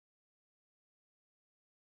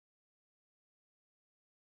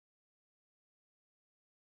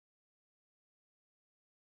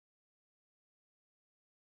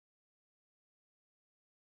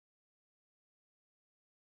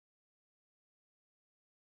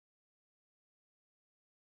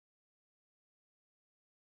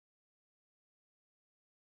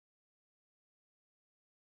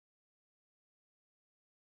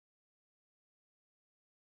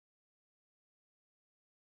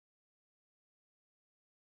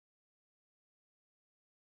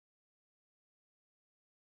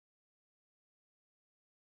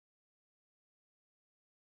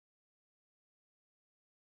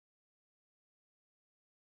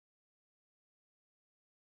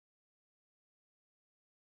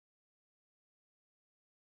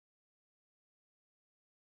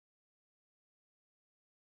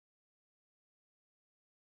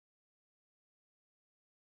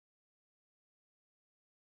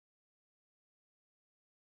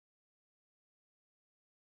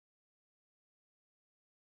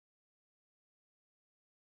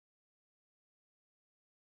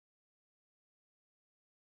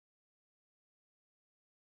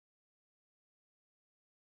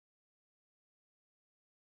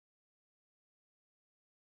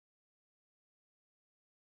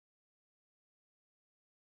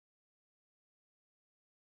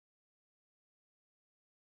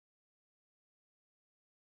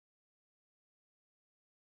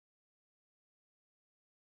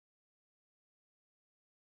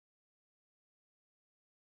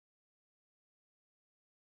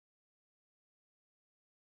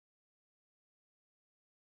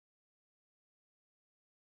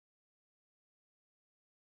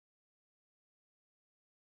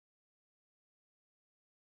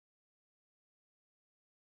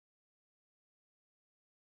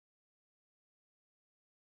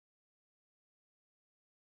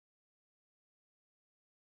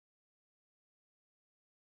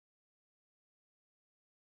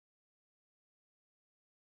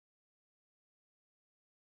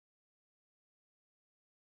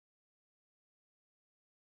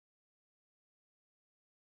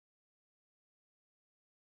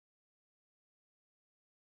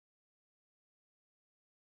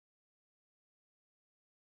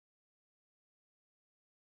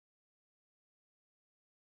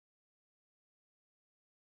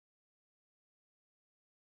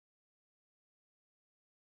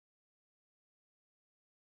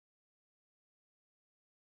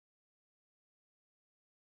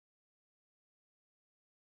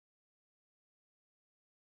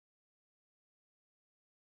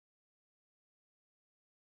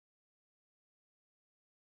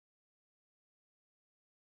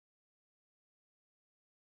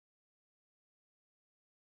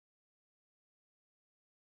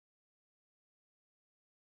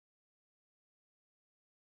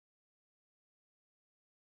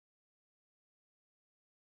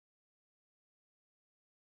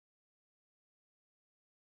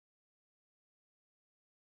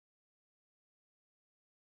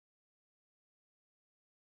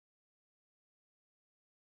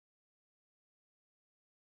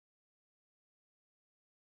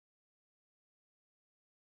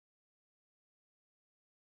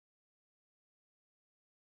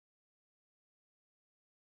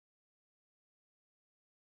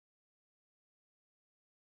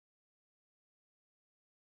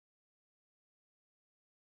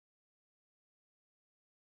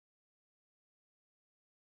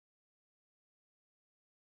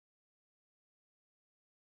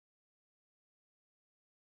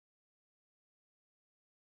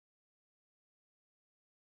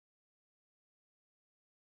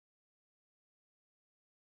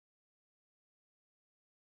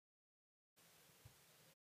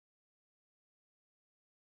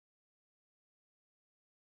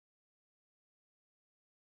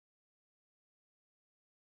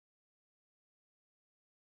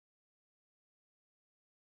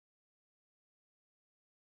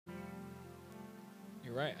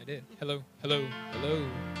You're right, I did. Hello, hello, hello.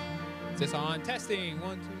 Is this on? Testing.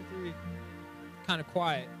 1, 2, 3. Kind of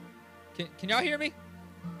quiet. Can y'all hear me?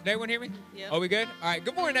 Can everyone hear me? Yep. Are we good? All right.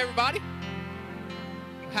 Good morning, everybody.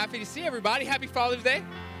 Happy to see everybody. Happy Father's Day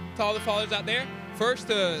to all the fathers out there. First,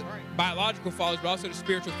 the biological fathers, but also the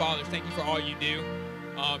spiritual fathers. Thank you for all you do.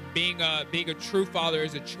 Being a true father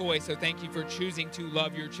is a choice, so thank you for choosing to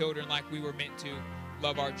love your children like we were meant to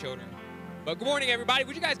love our children. But good morning, everybody.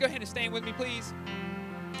 Would you guys go ahead and stand with me, please?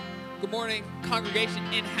 Good morning, congregation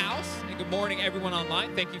in-house, and good morning, everyone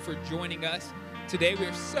online. Thank you for joining us today. We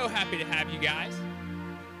are so happy to have you guys.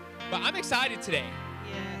 But I'm excited today.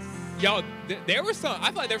 Yes. Y'all, I feel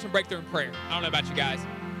like there was some breakthrough in prayer. I don't know about you guys.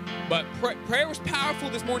 But prayer was powerful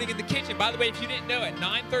this morning in the kitchen. By the way, if you didn't know, at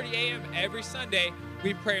 9:30 a.m. every Sunday,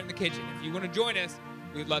 we pray in the kitchen. If you want to join us,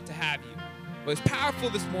 we'd love to have you. But it's powerful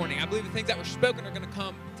this morning. I believe the things that were spoken are going to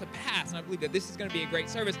come to pass, and I believe that this is going to be a great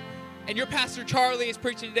service. And your Pastor Charlie is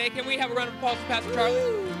preaching today. Can we have a round of applause for Pastor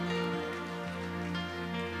Charlie?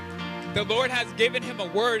 The Lord has given him a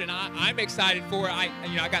word, and I'm excited for it.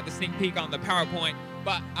 I got the sneak peek on the PowerPoint,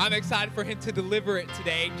 but I'm excited for him to deliver it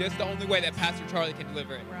today, just the only way that Pastor Charlie can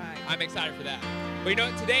deliver it. Right. I'm excited for that. But you know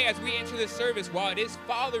what? Today, as we enter this service, while it is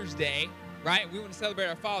Father's Day, right? We want to celebrate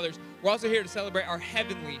our fathers. We're also here to celebrate our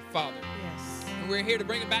Heavenly Father. Yes. And we're here to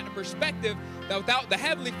bring it back to perspective that without the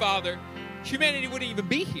Heavenly Father, humanity wouldn't even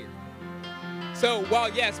be here. So while,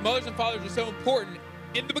 yes, mothers and fathers are so important,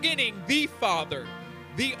 in the beginning, the Father,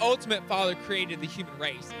 the ultimate Father, created the human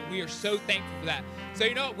race. And we are so thankful for that. So,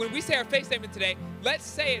 you know, when we say our faith statement today, let's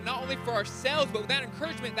say it not only for ourselves, but with that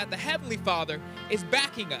encouragement that the Heavenly Father is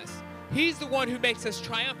backing us. He's the one who makes us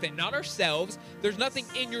triumphant, not ourselves. There's nothing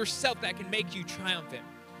in yourself that can make you triumphant.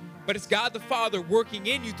 But it's God the Father working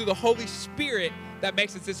in you through the Holy Spirit that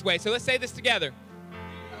makes us this way. So let's say this together.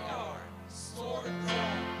 We are sword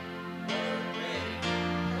drawn, word ready,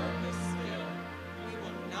 purpose filled. We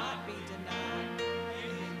will not be denied.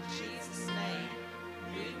 And in Jesus' name,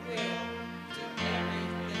 we will do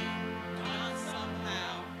everything, not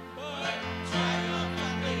somehow, but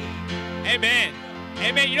triumphantly. Amen.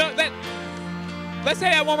 Amen. You know, let's say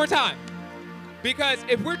that one more time. Because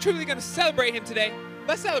if we're truly going to celebrate him today,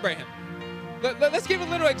 let's celebrate him. Let's give a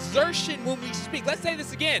little exertion when we speak. Let's say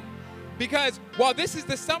this again. Because while this is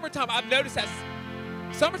the summertime, I've noticed that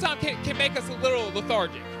summertime can make us a little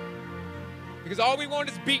lethargic. Because all we want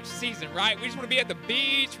is beach season, right? We just want to be at the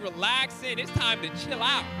beach, relaxing. It's time to chill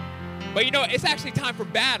out. But you know, it's actually time for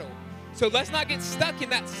battle. So let's not get stuck in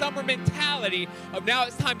that summer mentality of now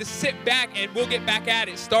it's time to sit back and we'll get back at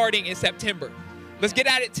it starting in September. Let's get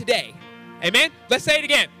at it today. Amen? Let's say it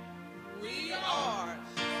again. We are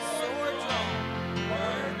sword drawn,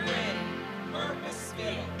 word ready, purpose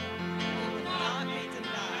filled. We will not be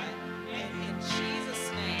denied, and in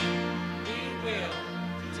Jesus' name we will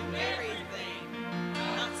do everything,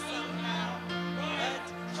 not somehow,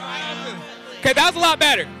 but triumphantly. Okay, that was a lot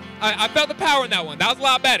better. I felt the power in that one. That was a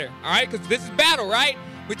lot better, all right? Because this is battle, right?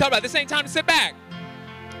 We talked about this ain't time to sit back.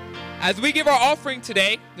 As we give our offering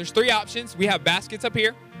today, there's 3 options. We have baskets up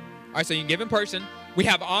here. All right, so you can give in person. We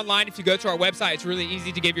have online. If you go to our website, it's really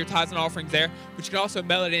easy to give your tithes and offerings there. But you can also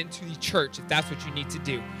mail it into the church if that's what you need to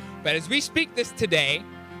do. But as we speak this today,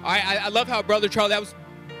 all right, I love how Brother Charlie, that was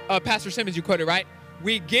Pastor Simmons you quoted, right?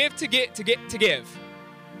 We give to get to give.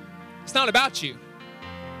 It's not about you.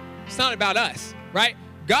 It's not about us, right?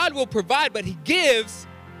 God will provide, but he gives,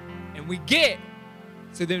 and we get,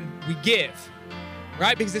 so then we give,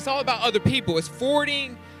 right? Because it's all about other people. It's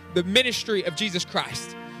forwarding the ministry of Jesus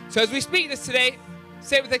Christ. So as we speak this today,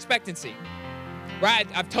 say it with expectancy, right?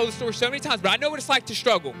 I've told the story so many times, but I know what it's like to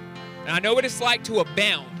struggle, and I know what it's like to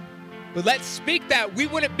abound. But let's speak that we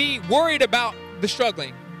wouldn't be worried about the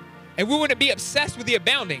struggling, and we wouldn't be obsessed with the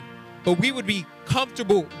abounding, but we would be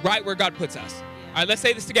comfortable right where God puts us. All right, let's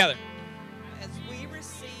say this together. As we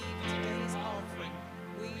receive today's offering,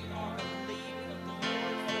 we are believing the Lord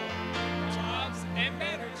for jobs and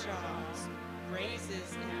better jobs,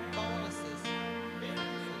 raises and bonuses,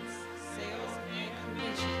 benefits, sales and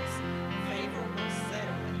commissions, favorable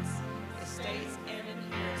settlements, estates and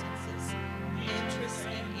inheritances, interest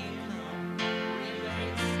and income,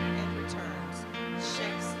 rebates and returns,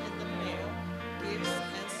 checks in the mail, gifts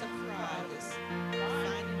and surprises,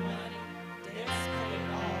 finding money, debts paid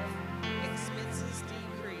off, expenses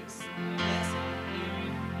decrease, blessing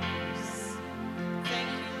increase. Thank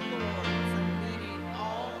you, Lord, for meeting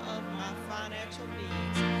all of my financial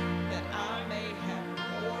needs, that I may have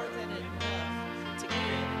more than enough to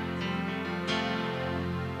give.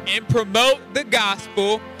 And promote the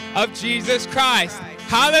gospel of Jesus Christ.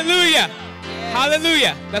 Hallelujah. Yes.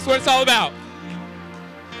 Hallelujah. That's what it's all about.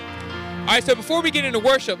 All All right, so before we get into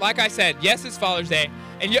worship, like I said, yes, it's Father's Day.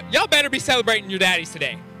 And y'all better be celebrating your daddies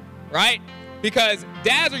today, right? Because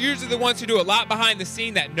dads are usually the ones who do a lot behind the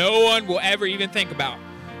scene that no one will ever even think about,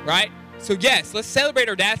 right? So yes, let's celebrate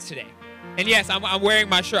our dads today. And yes, I'm wearing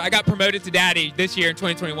my shirt. I got promoted to daddy this year in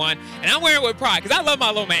 2021, and I'm wearing it with pride because I love my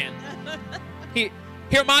little man. He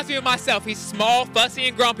reminds me of myself. He's small, fussy,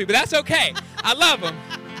 and grumpy, but that's okay. I love him.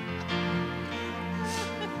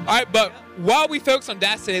 All right, but while we focus on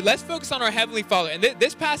dads today, let's focus on our Heavenly Father. And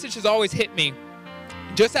this passage has always hit me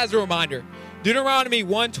just as a reminder. Deuteronomy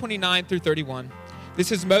 1:29 through 31.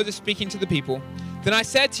 This is Moses speaking to the people. Then I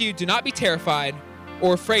said to you, do not be terrified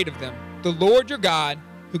or afraid of them. The Lord your God,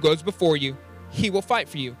 who goes before you, he will fight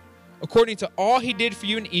for you, according to all he did for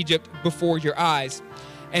you in Egypt before your eyes.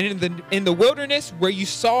 And in the wilderness where you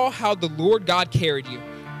saw how the Lord God carried you,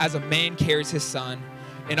 as a man carries his son,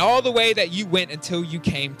 and all the way that you went until you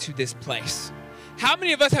came to this place. How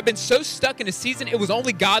many of us have been so stuck in a season it was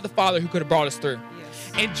only God the Father who could have brought us through?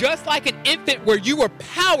 Yes. And just like an infant where you were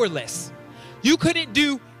powerless, you couldn't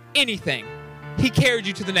do anything, he carried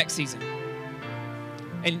you to the next season.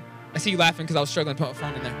 And I see you laughing because I was struggling to put my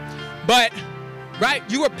phone in there. But, right,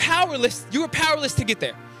 you were powerless to get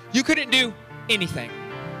there. You couldn't do anything,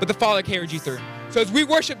 but the Father carried you through. So as we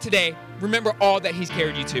worship today, remember all that he's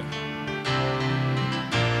carried you to.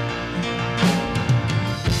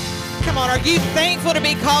 Come on, are you thankful to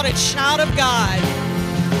be called a child of God?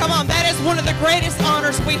 Come on, that is one of the greatest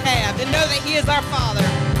honors we have, to know that he is our Father.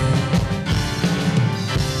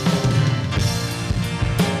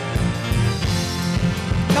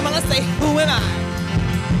 Come on, let's say, who am I?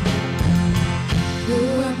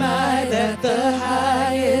 Who am I that the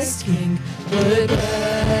highest King would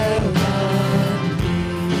welcome me?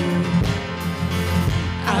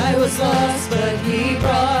 I was lost, but he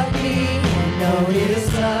brought me and know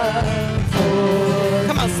his love for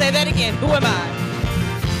Come on, say that again. Who am I?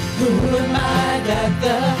 Who am I that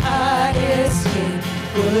the highest King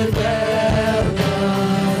would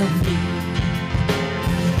welcome me?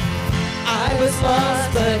 I was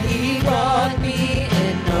lost, but he brought me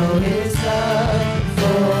and know his love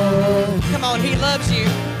for me. Come on, he loves you.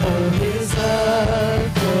 Oh, his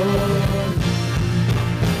love for me.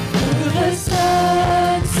 Who the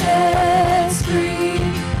sun sets free,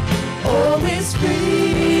 oh, is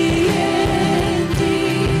free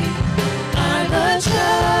indeed. I'm a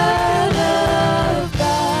child of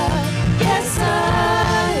God, yes I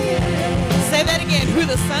am. Say that again. Who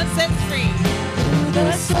the sun sets free. Who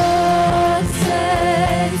the sun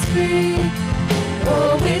sets free,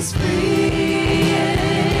 oh, is free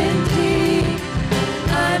indeed.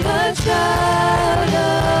 I'm a child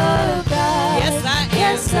of God. Yes, I am.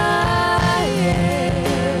 Yes, I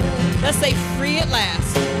am. Let's say free at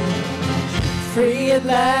last. Free at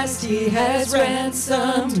last, he has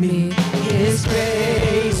ransomed me. His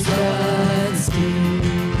grace runs deep.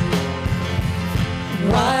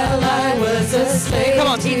 While I was a slave, Come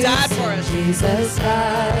on, he died for us. Jesus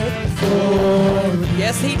died for me.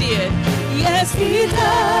 Yes, he did. Yes, he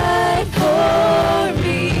died for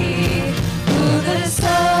me. Who the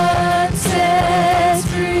sun sets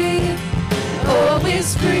free, oh,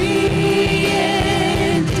 is free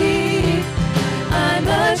indeed. I'm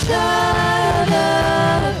a child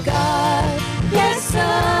of God, yes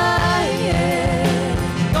I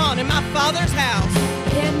am. Come on, in my Father's house.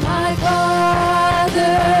 In my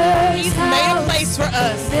Father's He's house, made a place for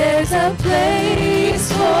us. there's a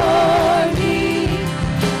place for me.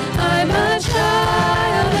 I'm a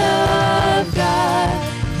child of God,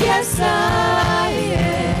 yes I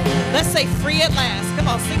am. Let's say free at last. Come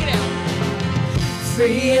on, sing it out.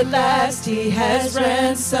 Free at last, he has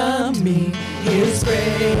ransomed me. His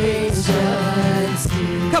grace runs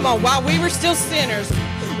deep. Come on, while we were still sinners,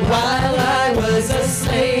 While I was a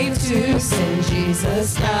slave to sin,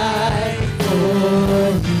 Jesus died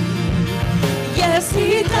for me. Yes,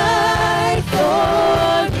 he died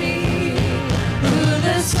for me. Who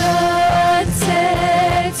the sun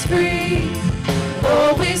sets free,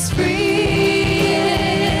 oh, is free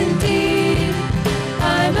indeed.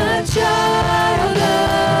 I'm a child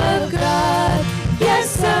of God,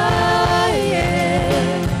 yes I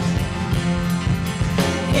am.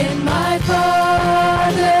 In my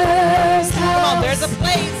Father's house, come on, there's a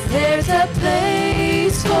place. there's a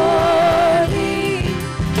place for me.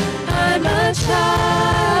 I'm a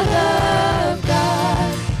child of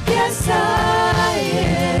God, yes I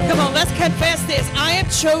am. Come on, let's confess this. I am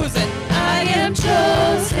chosen. I am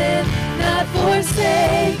chosen, not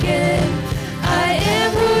forsaken. I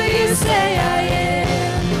am who you say I am.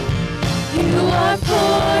 You are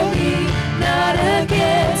for me, not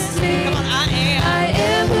against me. Come on, I am. I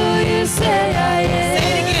am who you say I am.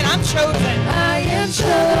 Say it again. I'm chosen.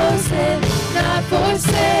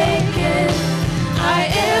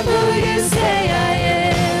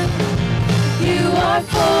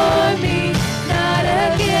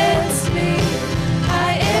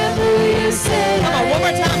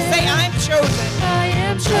 more time. Say, I'm chosen. I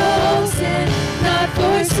am chosen, not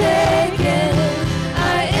forsaken.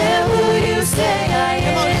 I am who you say I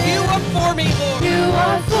am. Come on, you are for me, Lord. You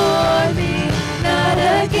are for me, not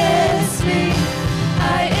against me.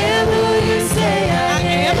 I am who you say I am. I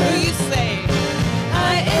am who you say.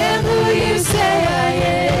 I am who you say I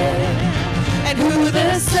am. And who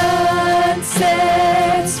The sun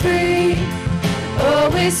sets free,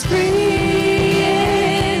 always free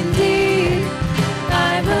indeed.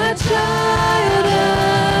 I'm a child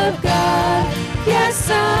of God, yes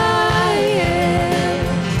I am.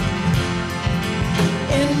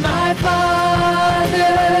 In my Father's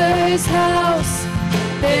house,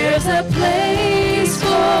 there's a place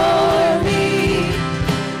for me.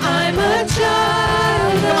 I'm a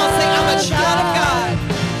child Come on, say, I'm a of child of God.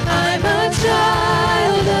 I'm a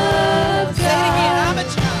child of God. Say it again, I'm a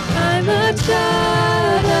child. I'm a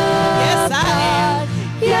child of Yes, I am. God.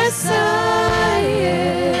 Yes, I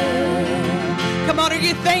am. Come on, are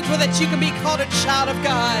you thankful that you can be called a child of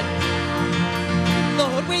God?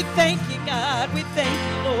 Lord, we thank you, God. We thank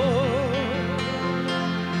you, Lord.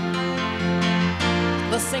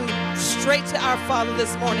 Let's sing straight to our Father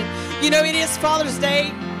this morning. You know, it is Father's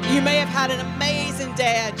Day. You may have had an amazing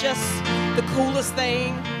dad, just the coolest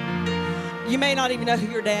thing. You may not even know who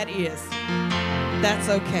your dad is. That's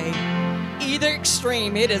okay. Either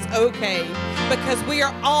extreme, it is okay, because we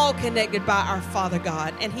are all connected by our Father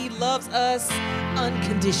God, and He loves us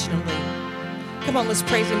unconditionally. Come on, let's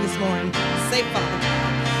praise Him this morning. Say, Father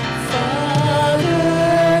God.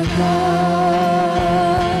 Father God,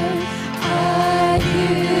 I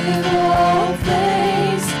give all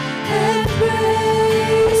thanks and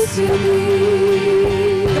praise to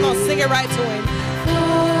Thee. Come on, sing it right to Him.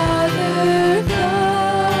 Father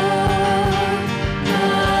God,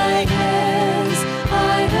 my hands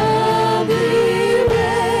I humbly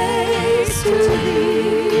raise to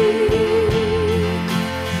Thee.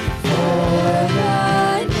 For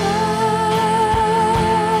Thy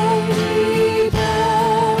mighty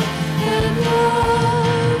power and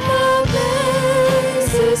love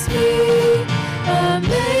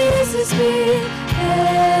amazes me,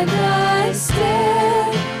 and I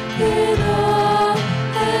stand in awe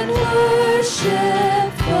and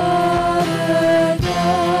worship Father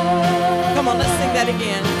God. Come on, let's sing that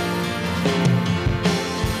again.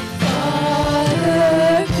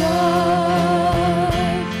 Father God,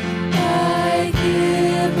 I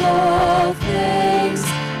give all thanks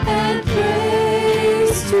and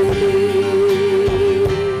praise to Thee.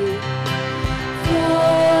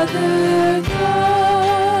 Father God,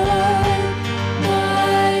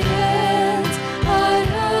 my hands I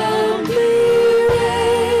humbly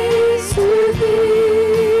raise to Thee.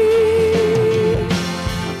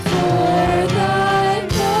 For Thy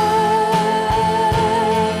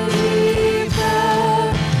mighty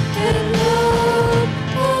power and love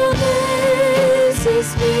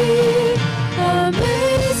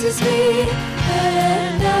amazes me,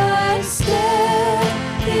 and I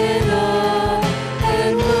stand in awe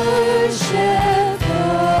and worship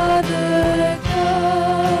Father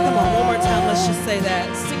God. Come on, one more time. Let's just say that.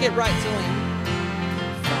 Sing it right to Him.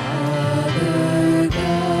 Father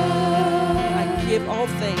God, I give all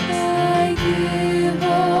things. I give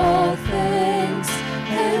all thanks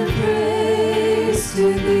and praise to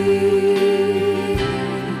Thee.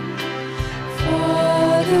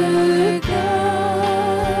 Father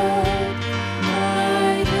God,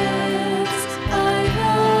 my hands I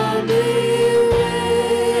humbly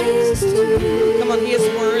raise to Thee. Come on, He is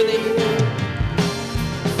worthy.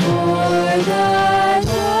 For Thy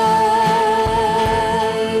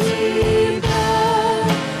mighty power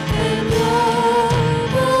and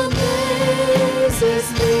love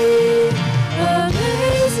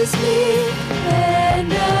amazes me,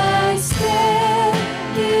 and I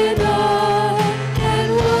stand in awe and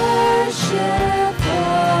worship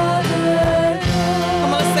Father God.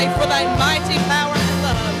 Come on, let's say, for Thy mighty power and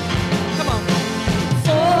love. Come on.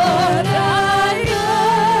 For Thy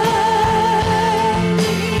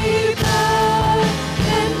mighty power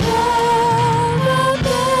and love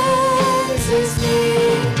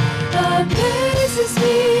amazes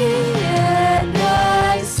me, and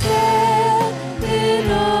I stand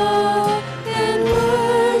in awe and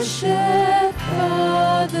worship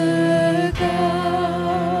Father God.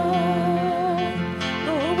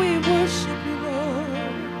 Lord, we worship you, Lord.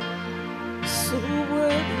 So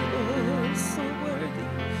worthy, Lord, so worthy.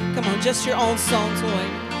 Come on, just your own song to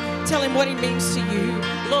Him. Tell Him what He means to you.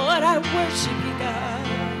 Lord, I worship you, God.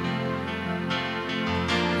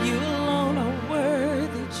 You alone are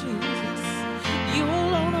worthy, Jesus. You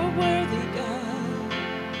alone are worthy, God.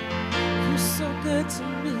 You're so good to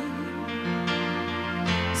me.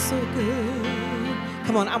 so good.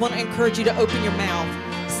 Come on, I want to encourage you to open your mouth.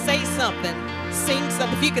 Say something. Sing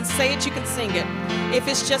something. If you can say it, you can sing it. If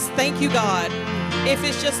it's just thank you, God. If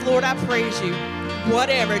it's just, Lord, I praise you.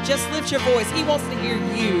 Whatever. Just lift your voice. He wants to hear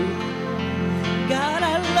you. God,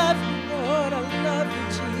 I love you, Lord. I love you,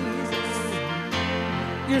 Jesus.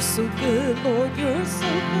 You're so good, Lord. You're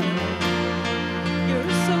so good.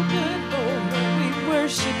 You're so good, Lord. We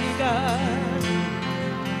worship you, God.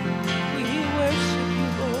 We worship you,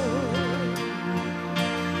 Lord.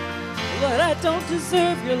 Lord, I don't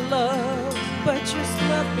deserve your love, but you just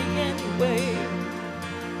love me anyway.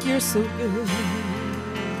 You're so good.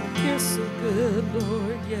 You're so good,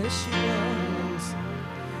 Lord. Yes, you are.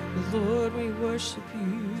 Lord, we worship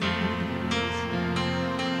you.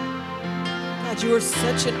 God, you are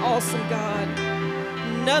such an awesome God.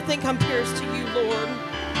 Nothing compares to you, Lord.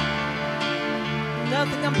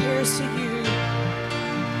 Nothing compares to you.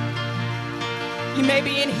 You may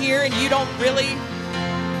be in here and you don't really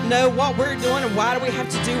know what we're doing and why do we have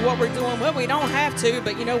to do what we're doing. Well, we don't have to,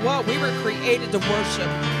 but you know what? We were created to worship.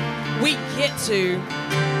 We get to.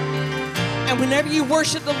 And whenever you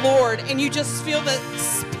worship the Lord and you just feel the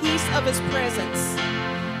peace of his presence,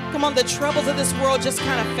 come on, the troubles of this world just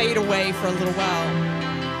kind of fade away for a little while.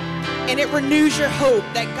 And it renews your hope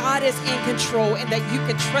that God is in control and that you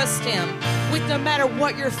can trust him with no matter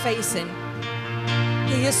what you're facing.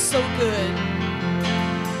 He is so good.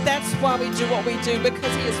 That's why we do what we do,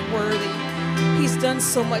 because he is worthy. He's done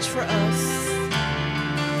so much for us.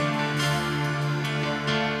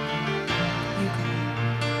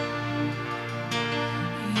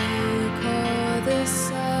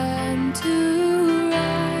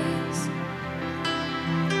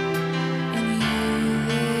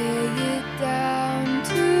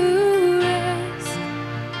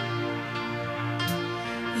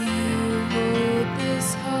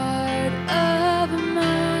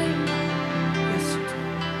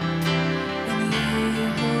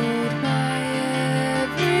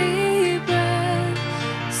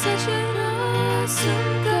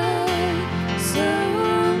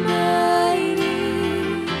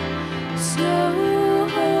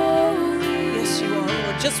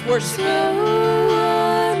 Worship so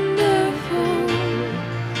wonderful,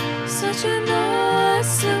 such an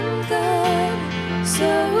awesome God,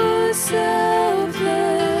 so selfless,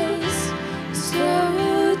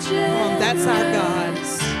 so generous. That's our God.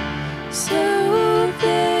 So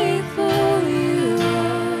faithful you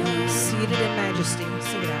are. Seated in majesty.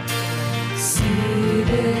 Sing it out.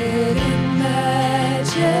 Seated in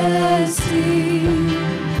majesty.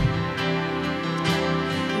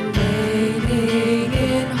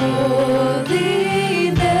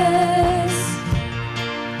 Holiness,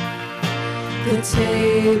 the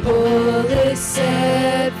table is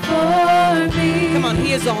set for me. Come on,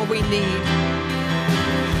 he is all we need.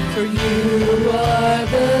 For you are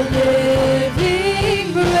the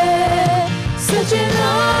living bread, such an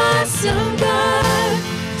awesome God,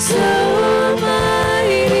 so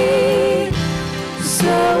mighty,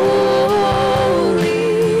 so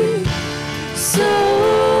holy, so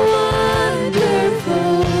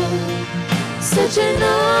such an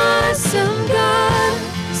awesome God,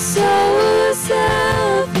 so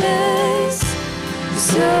selfless,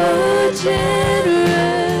 so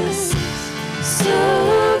generous,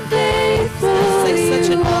 so faithful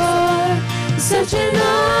you are. Such an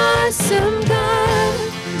awesome God,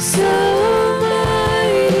 so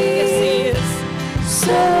mighty, yes, he is.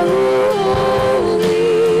 So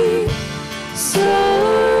holy, so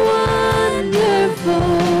wonderful,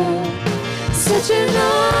 such an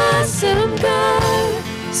awesome God,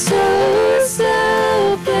 so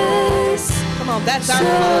selfless. Come on, that's our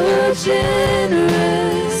Father. So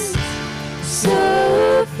generous,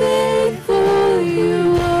 so faithful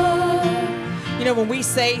you are. You know, when we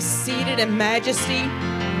say seated in majesty,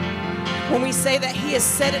 when we say that he has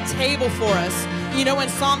set a table for us, you know, in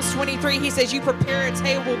Psalms 23, he says, you prepare a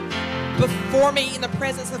table before me in the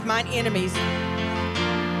presence of mine enemies.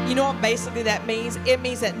 You know what basically that means? It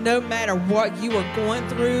means that no matter what you are going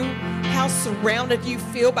through, how surrounded you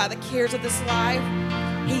feel by the cares of this life,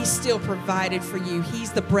 he's still provided for you.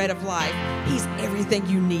 He's the bread of life. He's everything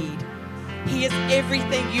you need. He is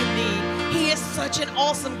everything you need. He is such an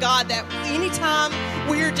awesome God that anytime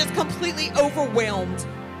we're just completely overwhelmed,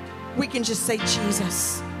 we can just say,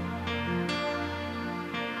 Jesus.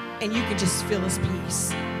 And you can just feel his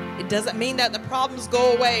peace. It doesn't mean that the problems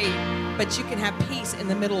go away, but you can have peace in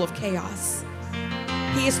the middle of chaos.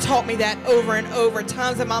 He has taught me that over and over,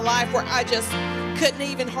 times in my life where I just couldn't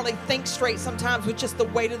even hardly think straight sometimes with just the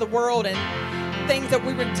weight of the world and things that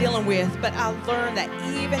we were dealing with. But I learned that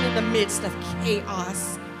even in the midst of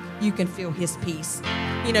chaos, you can feel his peace.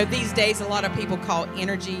 You know, these days a lot of people call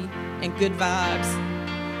energy and good vibes.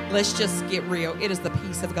 Let's just get real. It is the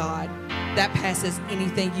peace of God that passes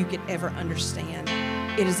anything you could ever understand.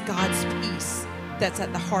 It is God's peace that's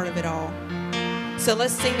at the heart of it all. So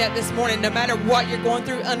let's sing that this morning. No matter what you're going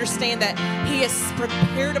through, understand that he has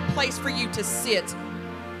prepared a place for you to sit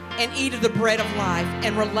and eat of the bread of life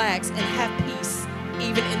and relax and have peace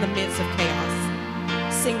even in the midst of chaos.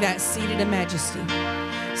 Sing that, seated in majesty.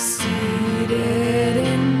 Seated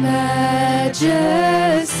in majesty.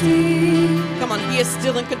 Come on, he is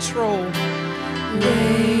still in control.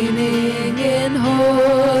 Reigning in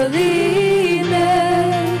holiness.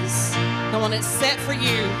 Come on, it's set for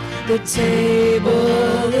you. The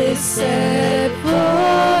table is set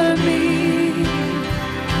for me.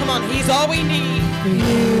 Come on, he's all we need.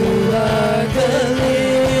 You are the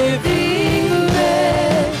living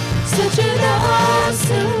bread. Such an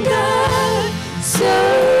awesome God.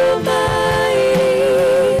 So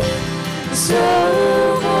mighty.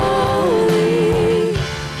 So holy.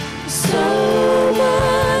 So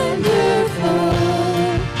wonderful.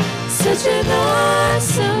 Such an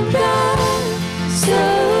awesome God.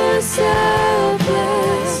 So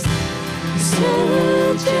selfless,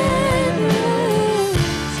 so generous,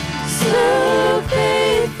 so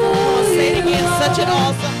faithful. Say it again, such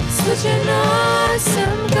an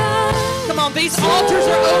awesome God. Come on, these altars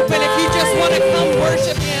are open if you just want to come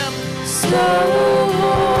worship him. So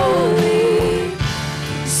holy,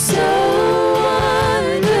 so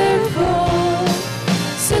wonderful,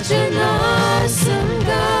 such an awesome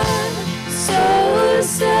God, so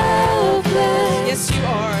selfless. Yes, you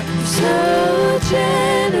are. So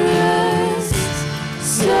generous,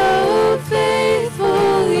 so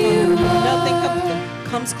faithful you are. Nothing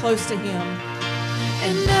comes close to him.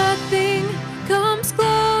 And nothing comes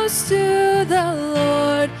close to the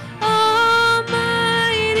Lord Almighty.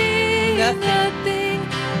 Nothing.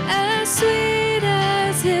 As sweet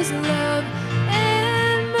as his love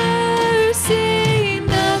and mercy.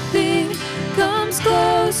 Nothing comes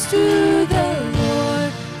close to the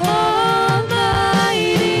Lord Almighty.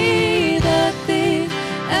 Nothing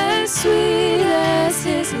as sweet as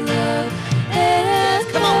his love and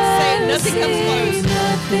Come on, say it. Nothing comes close.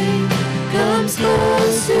 Nothing comes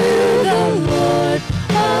close to the Lord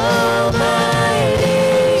Almighty.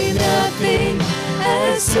 Nothing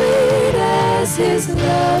as sweet as his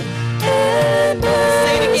love and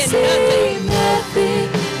mercy. Say it again. Nothing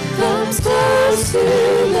comes close to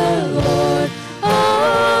the Lord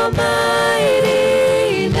Almighty.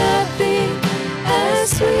 Nothing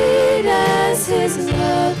as sweet as his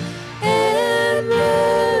love and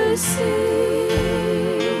mercy.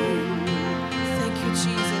 Thank you,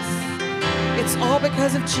 Jesus. It's all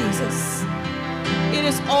because of Jesus. It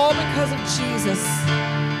is all because of Jesus.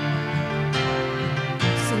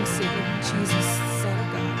 Sing, sing, Jesus, Son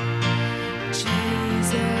of God.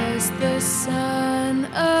 Jesus, the Son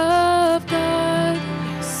of God,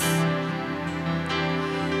 Yes.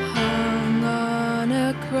 hung on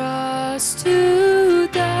a cross to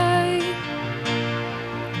die,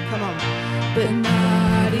 Come on. but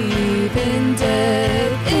not even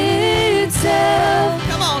death itself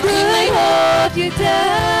Come on. could hold you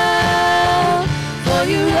down, for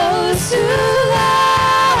you rose to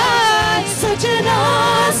life. Such an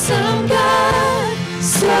awesome God,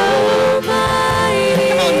 so mighty.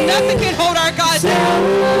 Come on. Nothing can hold our God So down.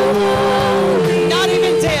 holy, Not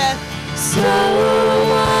even death. so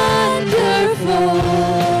wonderful,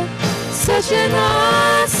 such an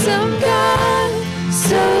awesome God,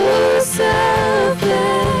 so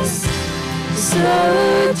selfless,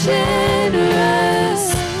 so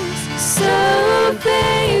generous, so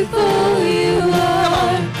faithful you Come are.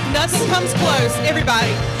 on. Nothing comes close.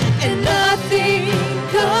 Everybody. And nothing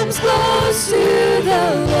comes close to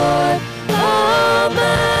the Lord Almighty.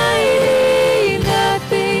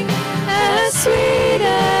 Nothing as sweet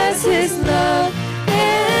as his love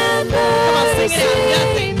and mercy. sing it out.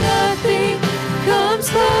 Nothing. Nothing comes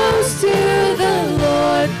close to the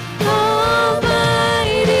Lord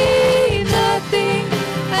Almighty. Nothing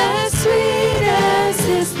as sweet as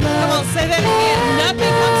his love. Come on. Say that again.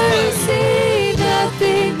 Nothing comes close. Mercy.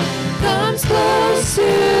 Nothing comes close to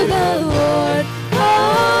the Lord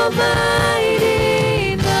Almighty.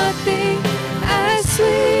 Nothing as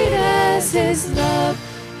sweet as his love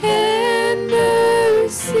and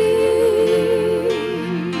mercy.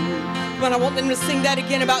 But I want them to sing that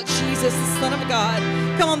again about Jesus, the Son of God.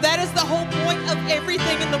 Come on, that is the whole point of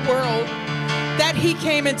everything in the world, that he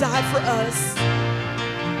came and died for us.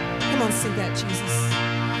 Come on, sing that, Jesus.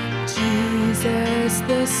 Jesus,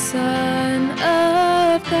 the Son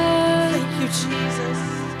of God, Thank you, Jesus.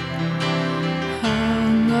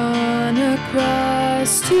 hung on a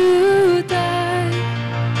cross to die.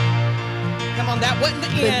 Come on, that wasn't the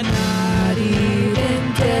But end. not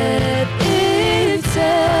even death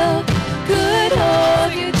itself could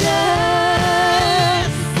hold you down.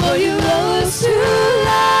 For you rose to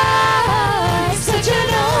life, such an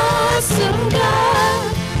awesome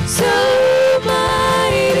God, so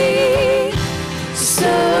mighty,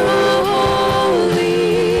 so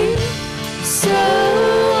holy, so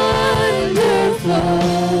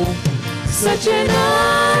wonderful, such an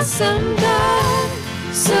awesome God,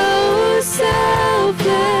 so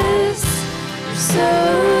selfless,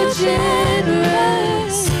 so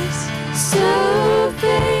generous, so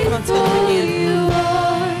faithful you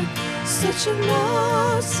are, such an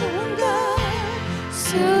awesome God,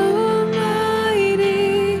 so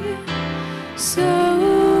mighty, so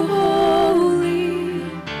holy,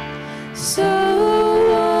 so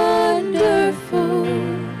wonderful,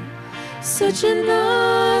 such an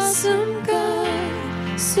awesome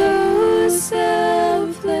God, so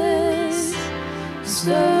selfless,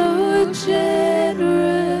 so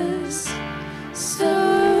generous,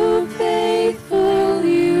 so faithful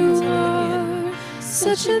you are,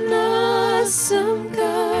 such an awesome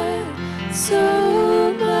God,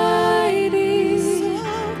 so mighty,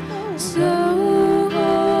 so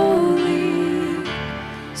holy,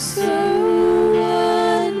 so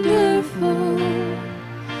wonderful,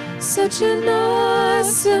 such an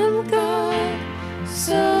awesome God,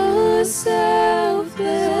 so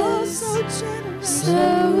selfless,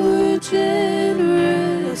 so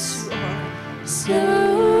generous,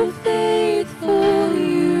 so faithful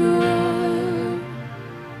you are.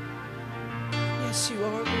 Yes, you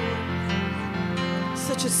are, Lord.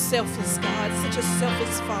 Such a selfless God, such a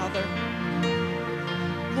selfless Father.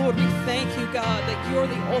 Lord, we thank you, God, that you're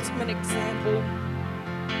the ultimate example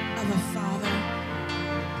of a father.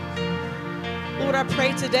 Lord, I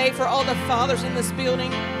pray today for all the fathers in this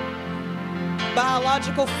building,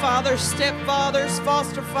 biological fathers, stepfathers,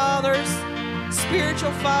 foster fathers,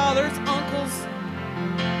 spiritual fathers, uncles,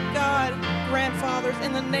 God, grandfathers,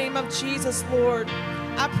 in the name of Jesus, Lord,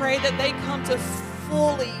 I pray that they come to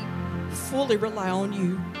fully rely on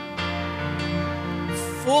you.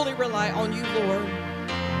 Fully rely on you, Lord.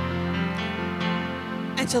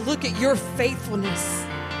 And to look at your faithfulness,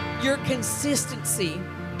 your consistency,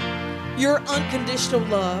 your unconditional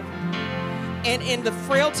love, and in the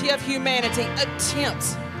frailty of humanity,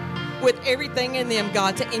 attempt with everything in them,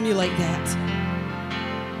 God, to emulate that.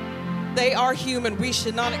 They are human. We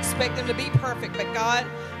should not expect them to be perfect. But God,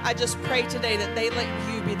 I just pray today that they let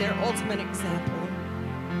you be their ultimate example.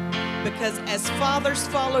 Because as fathers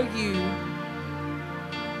follow you,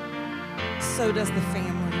 so does the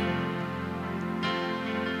family.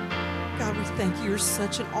 God, we thank you. You're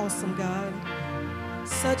such an awesome God.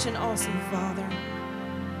 Such an awesome Father.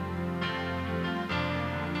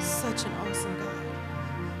 Such an awesome God.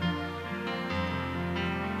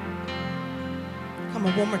 Come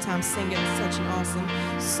on, one more time, sing it. Such an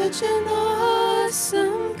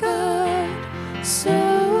awesome God,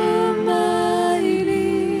 so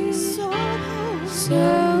mighty, so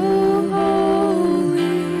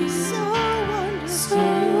holy, so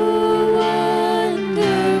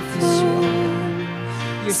wonderful.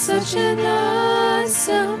 You're such an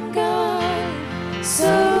awesome God,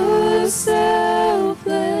 so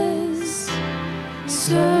selfless,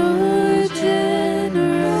 so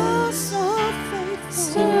generous,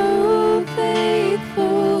 so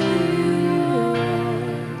faithful you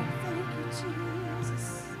are. Thank you,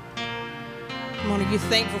 Jesus. Come on, are you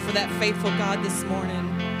thankful for that faithful God this morning?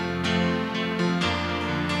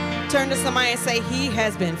 Turn to somebody and say, He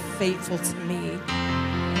has been faithful to me.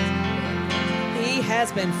 He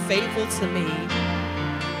has been faithful to me.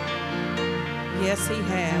 Yes, He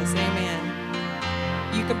has. Amen.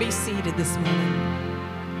 You can be seated this morning.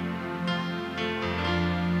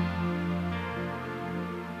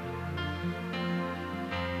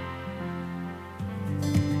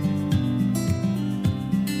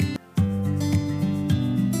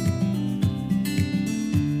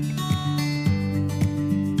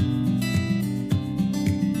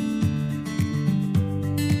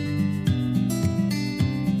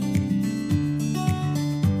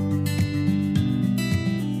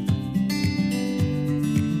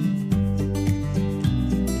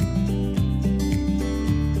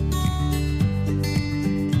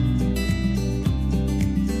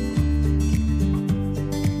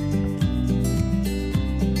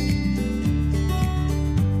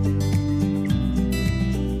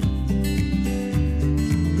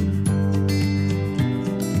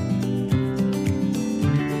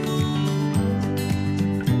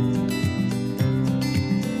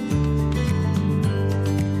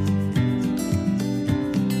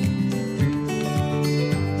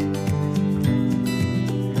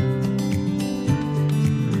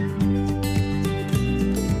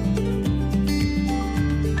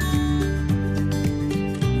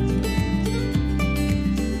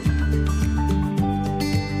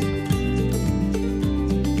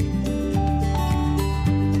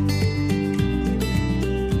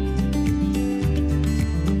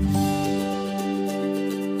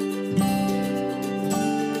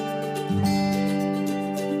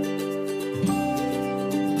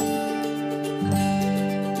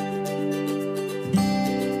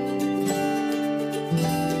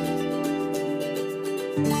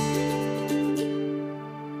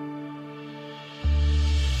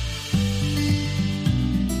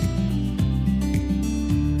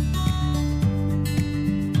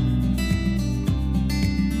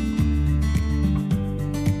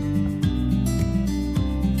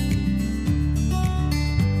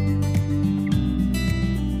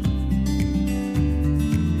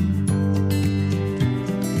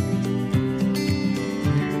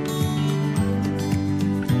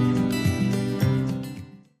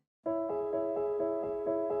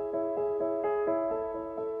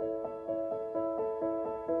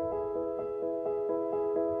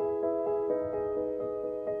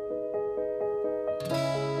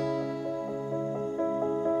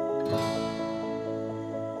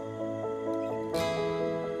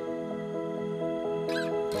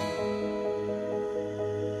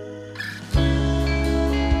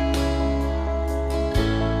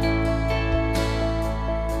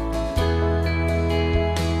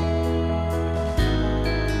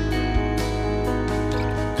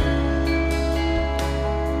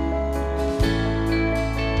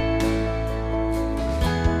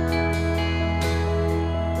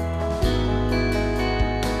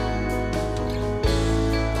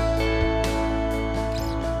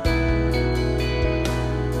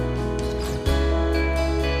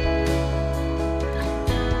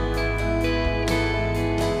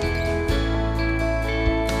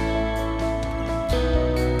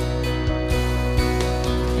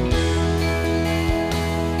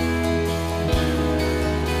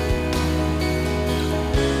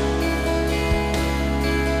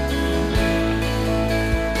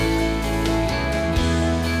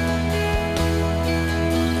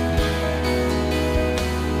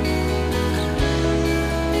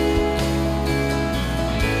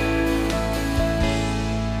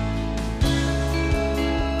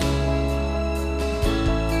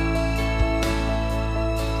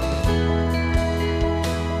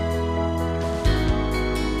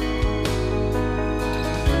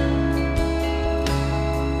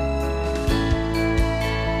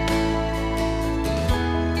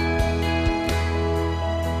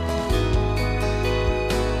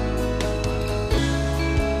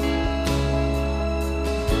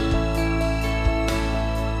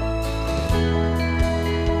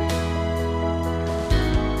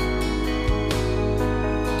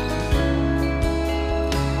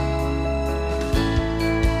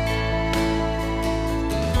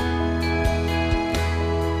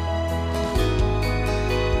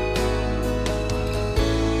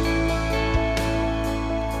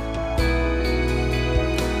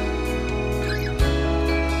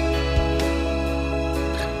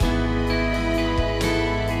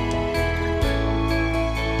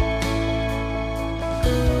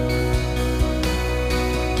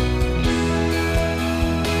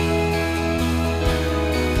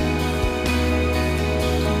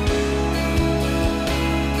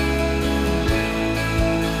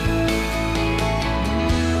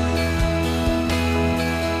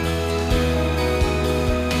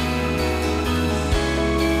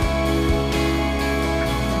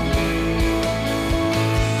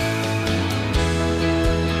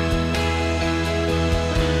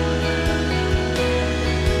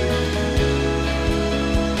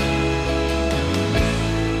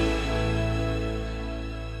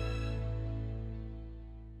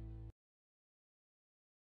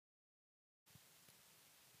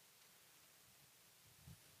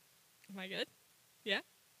 I good? Yeah?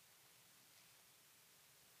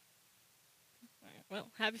 All right,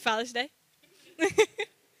 well, happy Father's Day.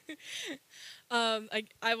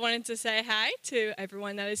 I wanted to say hi to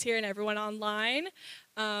everyone that is here and everyone online.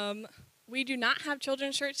 We do not have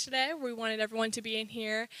children's church today. We wanted everyone to be in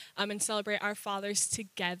here and celebrate our fathers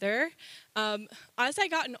together. As I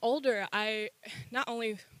gotten older, not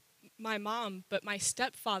only my mom, but my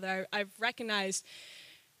stepfather, I've recognized,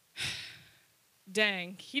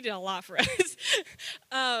 dang, he did a lot for us.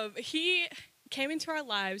 He came into our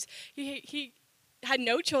lives. He had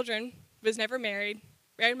no children, was never married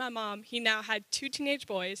my mom. He now had 2 teenage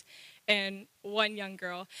boys and 1 young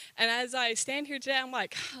girl. And as I stand here today, I'm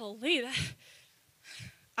like, holy,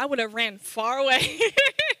 I would have ran far away.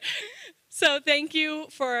 So thank you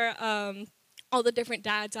for all the different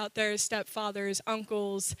dads out there, stepfathers,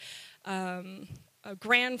 uncles,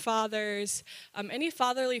 grandfathers, any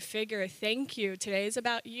fatherly figure. Thank you. Today is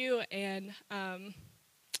about you, and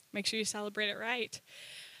make sure you celebrate it right.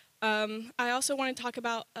 I also want to talk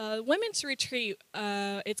about women's retreat.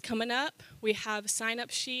 It's coming up. We have a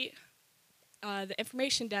sign-up sheet, the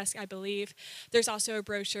information desk, I believe. There's also a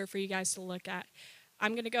brochure for you guys to look at.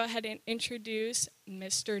 I'm going to go ahead and introduce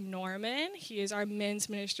Mr. Norman. He is our men's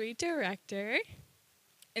ministry director.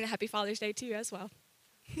 And happy Father's Day to you as well.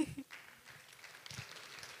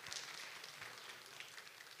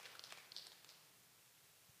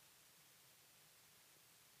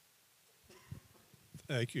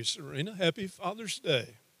 Thank you, Serena. Happy Father's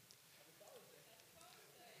Day.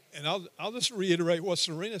 And I'll just reiterate what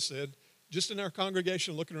Serena said. Just in our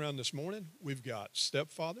congregation looking around this morning, we've got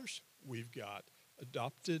stepfathers, we've got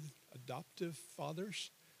adoptive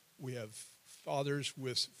fathers, we have fathers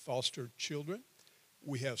with foster children,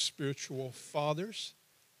 we have spiritual fathers,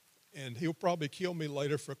 and he'll probably kill me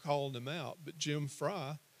later for calling them out, but Jim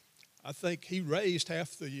Fry, I think he raised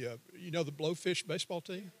half the, the Blowfish baseball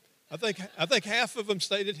team? I think half of them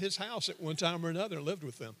stayed at his house at one time or another and lived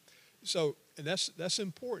with them. So, and that's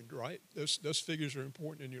important, right? Those figures are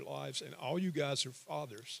important in your lives, and all you guys are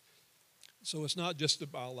fathers. So it's not just the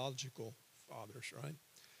biological fathers, right?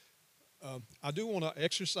 I do want to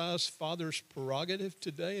exercise father's prerogative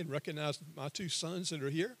today and recognize my 2 sons that are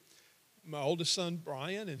here. My oldest son,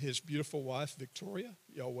 Brian, and his beautiful wife, Victoria.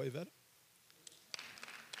 Y'all wave at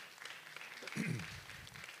them.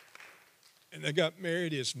 And they got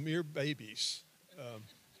married as mere babies,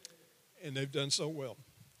 and they've done so well.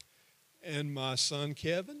 And my son,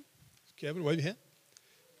 Kevin, wave your hand.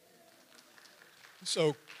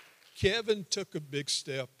 So Kevin took a big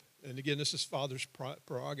step, and again, this is father's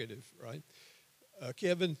prerogative, right?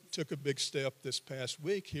 Kevin took a big step this past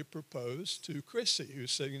week. He proposed to Chrissy,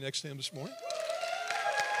 who's sitting next to him this morning.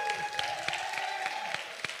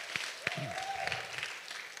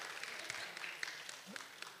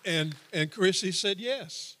 And Chrissy said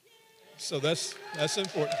yes. So that's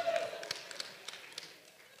important.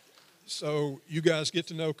 So you guys get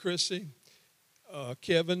to know Chrissy.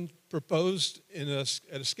 Kevin proposed at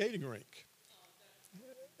a skating rink.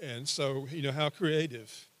 And so, how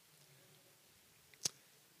creative.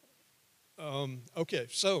 Okay,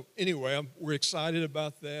 so anyway, we're excited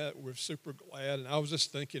about that. We're super glad. And I was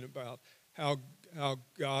just thinking about how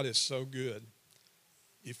God is so good.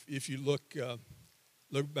 If you look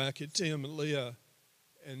back at Tim and Leah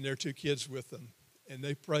and their 2 kids with them, and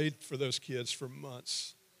they prayed for those kids for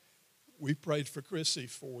months. We prayed for Chrissy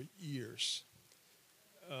for years.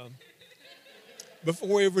 Before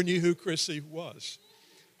we ever knew who Chrissy was.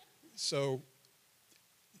 So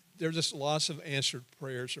there's just lots of answered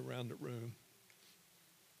prayers around the room.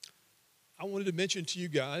 I wanted to mention to you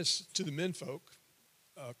guys, to the men folk,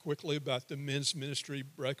 quickly about the men's ministry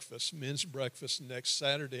breakfast, men's breakfast next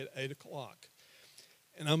Saturday at 8 o'clock.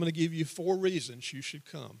 And I'm going to give you 4 reasons you should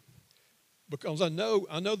come. Because I know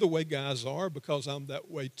the way guys are, because I'm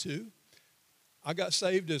that way too. I got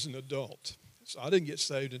saved as an adult. So I didn't get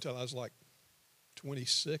saved until I was like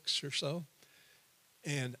 26 or so.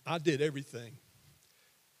 And I did everything.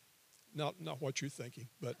 Not what you're thinking,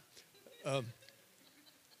 but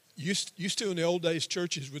used to in the old days,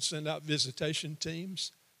 churches would send out visitation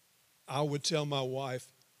teams. I would tell my wife,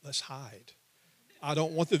 let's hide. I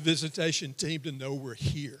don't want the visitation team to know we're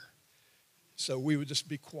here. So we would just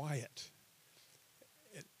be quiet.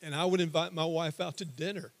 And I would invite my wife out to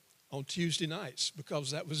dinner on Tuesday nights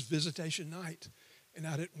because that was visitation night. And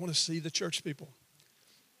I didn't want to see the church people.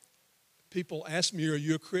 People asked me, are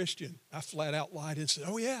you a Christian? I flat out lied and said,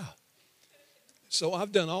 oh, yeah. So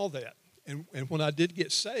I've done all that. And when I did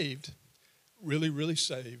get saved, really, really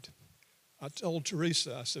saved, I told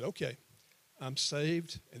Teresa, I said, okay, I'm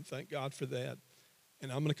saved, and thank God for that.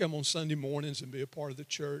 And I'm going to come on Sunday mornings and be a part of the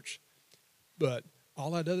church. But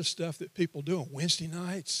all that other stuff that people do on Wednesday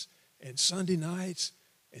nights and Sunday nights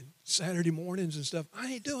and Saturday mornings and stuff,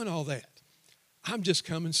 I ain't doing all that. I'm just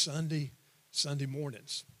coming Sunday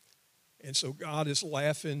mornings. And so God is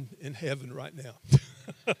laughing in heaven right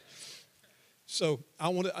now. So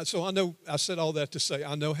I know, I said all that to say,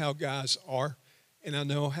 I know how guys are, and I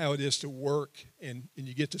know how it is to work, and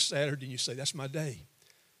you get to Saturday and you say, that's my day.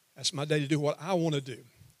 That's my day to do what I want to do.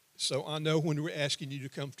 So I know when we're asking you to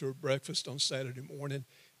come to a breakfast on Saturday morning,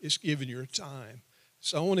 it's giving you time.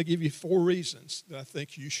 So I want to give you 4 reasons that I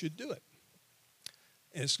think you should do it.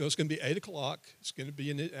 And it's going to be 8 o'clock. It's going to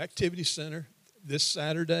be in the activity center this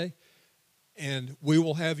Saturday. And we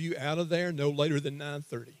will have you out of there no later than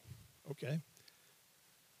 9:30. Okay?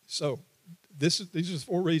 So these are the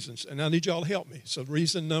 4 reasons. And I need y'all to help me. So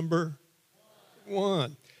reason number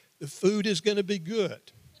 1, the food is going to be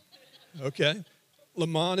good. Okay?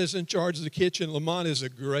 Lamont is in charge of the kitchen. Lamont is a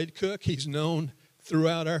great cook. He's known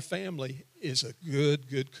throughout our family is a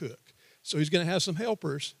good cook. So he's going to have some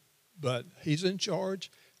helpers, but he's in charge.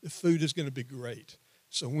 The food is going to be great.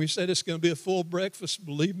 So when we said it's going to be a full breakfast,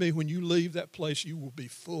 believe me, when you leave that place, you will be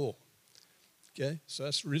full. Okay? So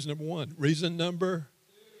that's reason number 1. Reason number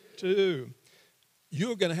 2,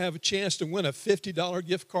 you're going to have a chance to win a $50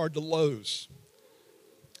 gift card to Lowe's.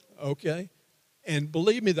 Okay? And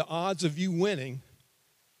believe me, the odds of you winning,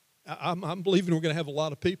 I'm believing we're going to have a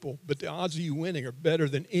lot of people, but the odds of you winning are better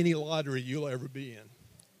than any lottery you'll ever be in.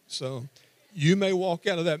 So you may walk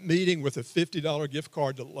out of that meeting with a $50 gift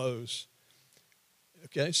card to Lowe's.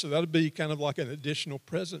 Okay, so that'll be kind of like an additional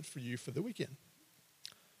present for you for the weekend.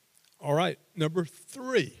 All right, number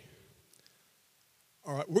 3.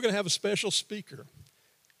 All right, we're going to have a special speaker.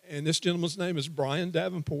 And this gentleman's name is Brian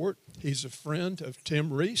Davenport. He's a friend of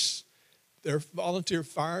Tim Reese. They're volunteer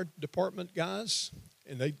fire department guys,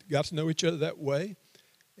 and they got to know each other that way.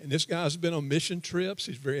 And this guy's been on mission trips.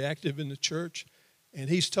 He's very active in the church. And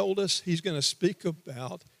he's told us he's going to speak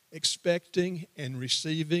about expecting and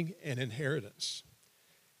receiving an inheritance.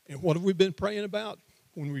 And what have we been praying about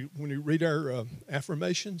when we read our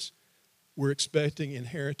affirmations? We're expecting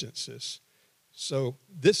inheritances. So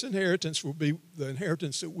this inheritance will be the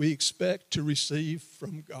inheritance that we expect to receive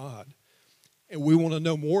from God. And we want to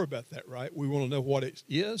know more about that, right? We want to know what it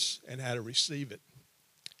is and how to receive it.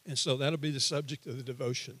 And so that'll be the subject of the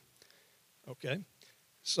devotion. Okay?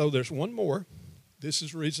 So there's one more. This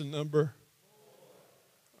is reason number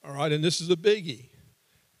 4. All right, and this is a biggie.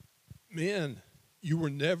 Men, you were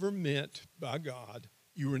never meant by God.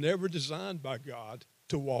 You were never designed by God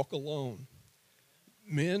to walk alone.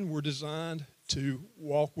 Men were designed to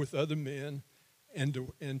walk with other men and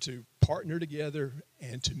to partner together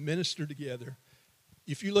and to minister together.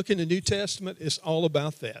 If you look in the New Testament, it's all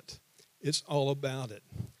about that. It's all about it.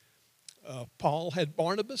 Paul had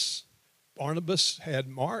Barnabas. Barnabas had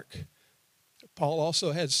Mark. Paul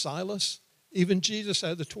also had Silas. Even Jesus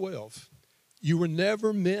had the 12. You were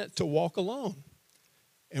never meant to walk alone.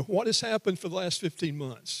 And what has happened for the last 15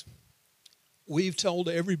 months? We've told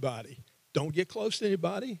everybody, don't get close to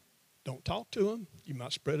anybody. Don't talk to them. You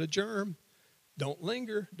might spread a germ. Don't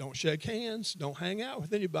linger. Don't shake hands. Don't hang out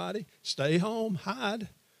with anybody. Stay home. Hide.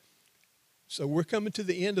 So we're coming to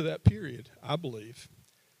the end of that period, I believe.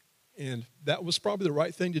 And that was probably the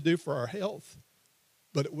right thing to do for our health,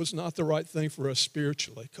 but it was not the right thing for us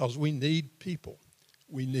spiritually because we need people.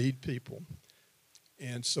 We need people.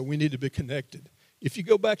 And so we need to be connected. If you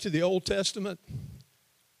go back to the Old Testament,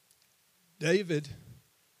 David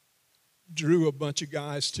drew a bunch of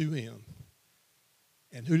guys to him.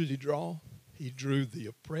 And who did he draw? He drew the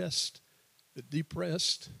oppressed, the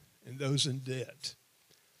depressed, and those in debt.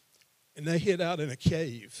 And they hid out in a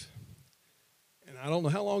cave. And I don't know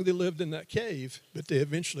how long they lived in that cave, but they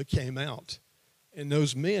eventually came out. And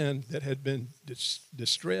those men that had been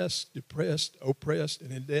distressed, depressed, oppressed,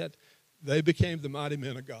 and in debt, they became the mighty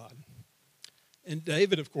men of God. And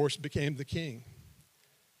David, of course, became the king.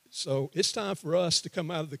 So it's time for us to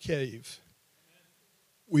come out of the cave.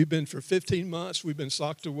 We've been for 15 months, we've been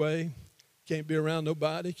socked away. Can't be around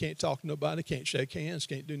nobody, can't talk to nobody, can't shake hands,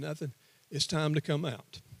 can't do nothing. It's time to come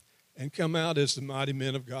out. And come out as the mighty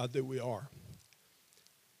men of God that we are.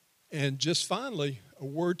 And just finally, a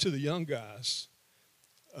word to the young guys.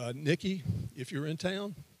 Nikki, if you're in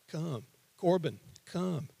town, come. Corbin,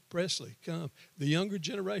 come. Presley, come. The younger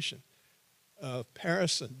generation.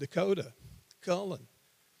 Harrison, Dakota, Cullen,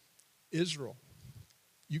 Israel.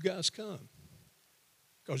 You guys come.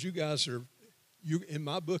 Because you guys are, in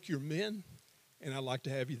my book, you're men, and I'd like to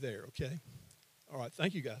have you there, okay? All right,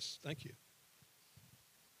 thank you guys. Thank you.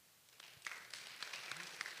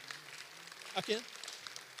 I can?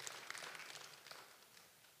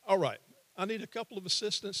 All right. I need a couple of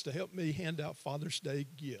assistants to help me hand out Father's Day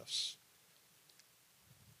gifts.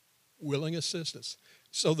 Willing assistants.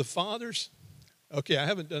 So the fathers, okay, I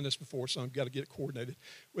haven't done this before, so I've got to get it coordinated.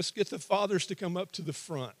 Let's get the fathers to come up to the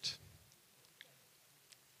front.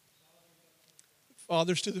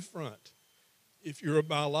 Fathers to the front. If you're a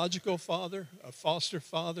biological father, a foster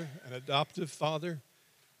father, an adoptive father,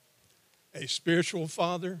 a spiritual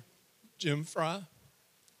father, Jim Fry,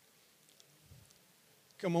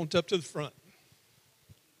 come on up to the front.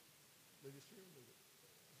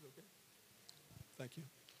 Thank you.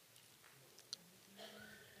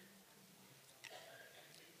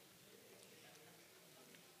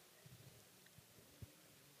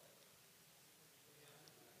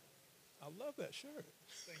 I love that shirt.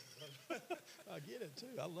 I get it too.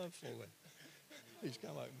 I love Floyd. He's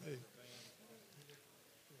kind of like me.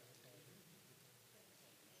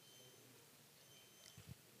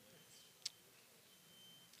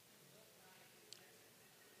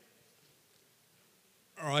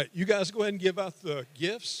 All right, you guys go ahead and give out the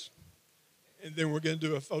gifts, and then we're going to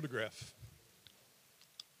do a photograph.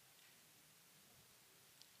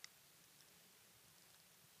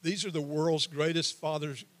 These are the world's greatest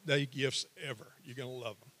Father's Day gifts ever. You're going to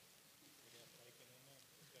love them.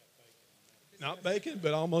 Not bacon,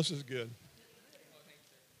 but almost as good.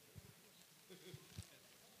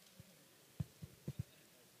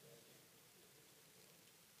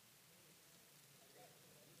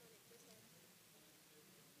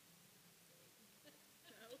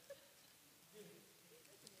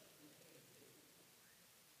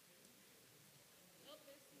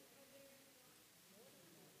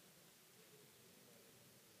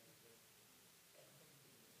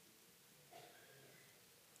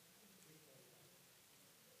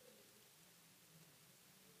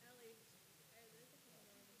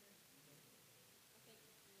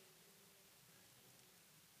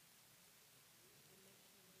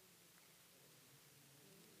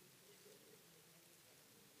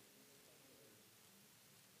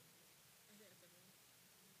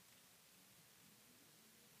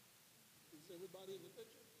 Is everybody in the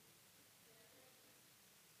picture?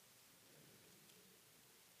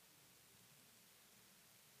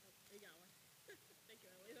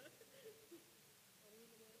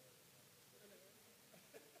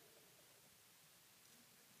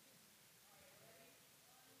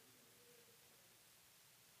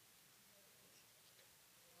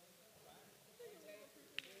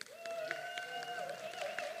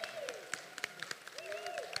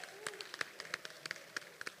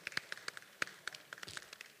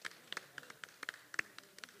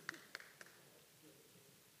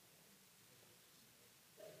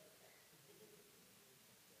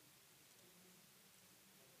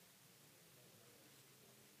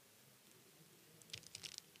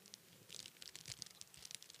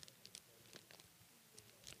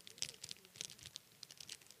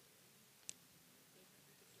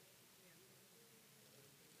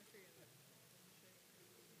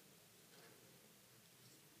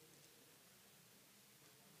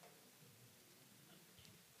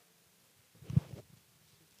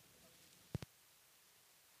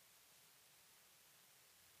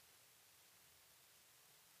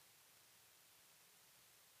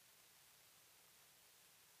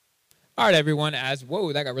 All right, everyone.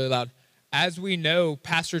 Whoa, that got really loud. As we know,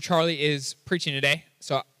 Pastor Charlie is preaching today,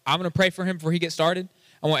 so I'm going to pray for him before he gets started.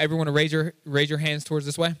 I want everyone to raise your hands towards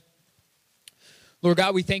this way. Lord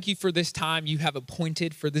God, we thank you for this time you have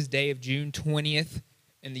appointed for this day of June 20th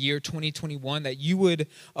in the year 2021, that you would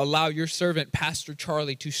allow your servant, Pastor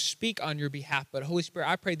Charlie, to speak on your behalf. But Holy Spirit,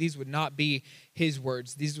 I pray these would not be his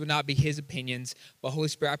words. These would not be his opinions. But Holy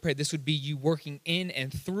Spirit, I pray this would be you working in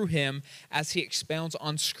and through him as he expounds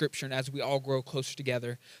on Scripture and as we all grow closer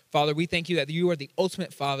together. Father, we thank you that you are the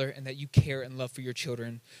ultimate Father and that you care and love for your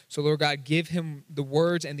children. So, Lord God, give him the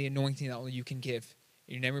words and the anointing that only you can give.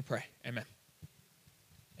 In your name we pray. Amen.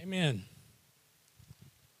 Amen.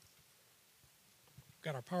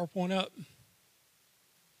 Got our PowerPoint up.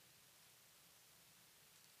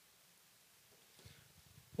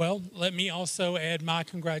 Well, let me also add my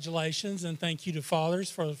congratulations and thank you to fathers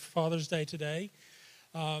for Father's Day today.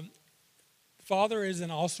 Father is an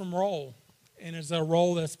awesome role, and it's a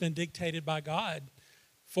role that's been dictated by God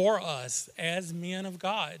for us as men of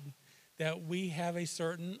God, that we have a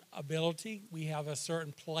certain ability, we have a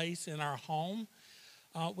certain place in our home,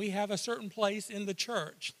 we have a certain place in the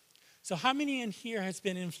church. So how many in here has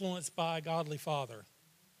been influenced by a godly father?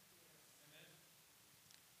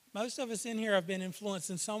 Most of us in here have been influenced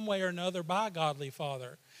in some way or another by a godly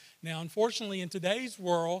father. Now, unfortunately, in today's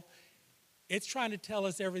world, it's trying to tell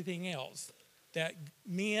us everything else, that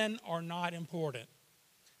men are not important,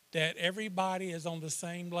 that everybody is on the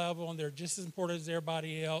same level and they're just as important as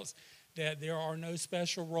everybody else, that there are no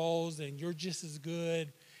special roles and you're just as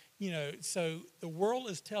good. So the world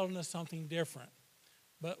is telling us something different.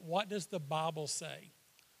 But what does the Bible say?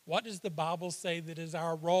 What does the Bible say that is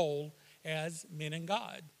our role as men in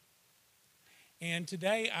God? And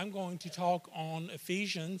today I'm going to talk on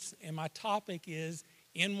Ephesians, and my topic is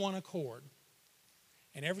in one accord.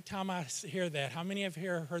 And every time I hear that, how many have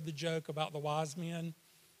here heard the joke about the wise men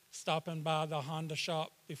stopping by the Honda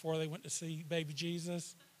shop before they went to see baby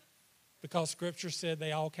Jesus? Because Scripture said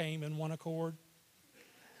they all came in one accord.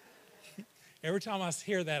 Every time I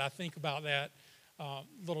hear that, I think about that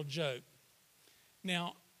little joke.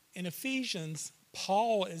 Now, in Ephesians,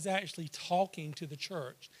 Paul is actually talking to the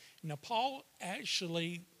church. Now, Paul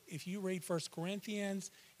actually, if you read 1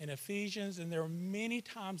 Corinthians and Ephesians, and there are many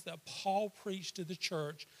times that Paul preached to the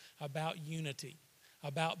church about unity,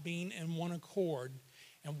 about being in one accord.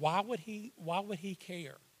 And why would he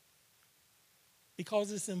care?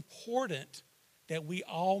 Because it's important that we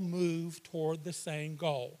all move toward the same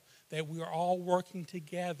goal, that we are all working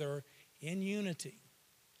together in unity.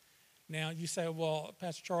 Now, you say, well,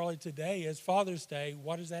 Pastor Charlie, today is Father's Day.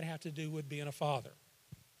 What does that have to do with being a father?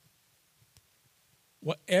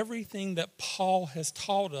 Well, everything that Paul has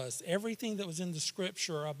taught us, everything that was in the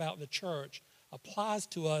Scripture about the church applies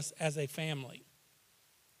to us as a family.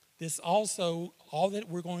 This also, all that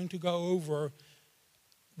we're going to go over,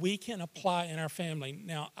 we can apply in our family.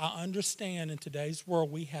 Now, I understand in today's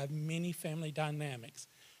world we have many family dynamics.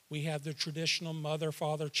 We have the traditional mother,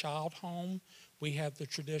 father, child home. We have the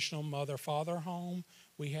traditional mother, father home.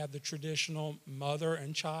 We have the traditional mother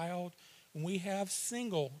and child. And we have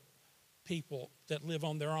single people that live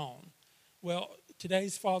on their own. Well,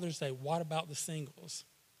 today's Father's Day, what about the singles?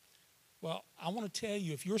 Well, I want to tell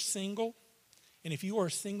you, if you're single, and if you are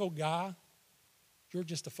a single guy, you're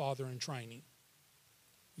just a father in training.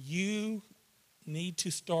 You need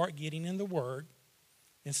to start getting in the Word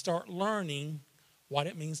and start learning what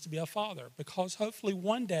it means to be a father, because hopefully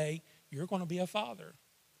one day you're going to be a father.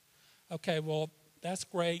 Okay, well, that's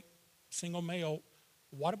great, single male.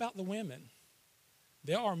 What about the women?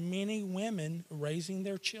 There are many women raising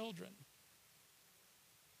their children.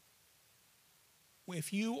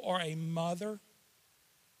 If you are a mother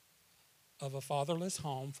of a fatherless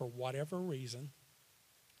home for whatever reason,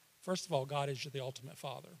 first of all, God is the ultimate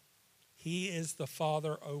father. He is the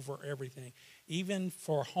father over everything. Even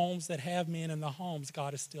for homes that have men in the homes,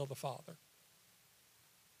 God is still the father.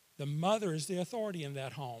 The mother is the authority in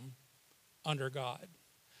that home under God.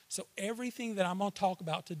 So everything that I'm going to talk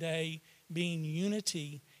about today, being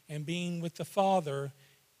unity and being with the Father,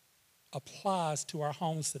 applies to our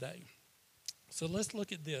homes today. So let's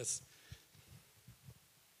look at this.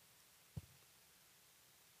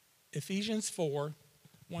 Ephesians 4,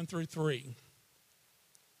 1 through 3.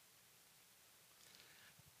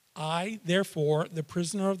 I, therefore, the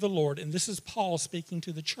prisoner of the Lord, and this is Paul speaking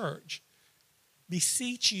to the church,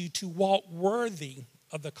 beseech you to walk worthy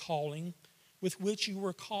of the calling with which you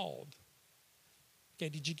were called. Okay,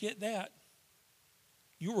 did you get that?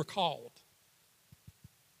 You were called.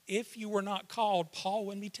 If you were not called, Paul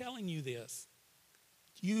wouldn't be telling you this.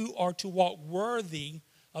 You are to walk worthy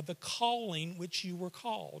of the calling which you were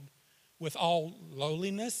called, with all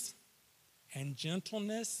lowliness and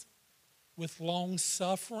gentleness, with long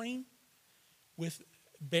suffering, with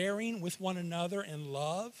bearing with one another in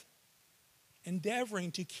love,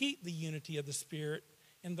 endeavoring to keep the unity of the Spirit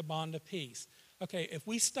in the bond of peace. Okay, if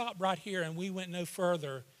we stop right here and we went no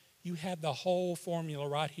further, you have the whole formula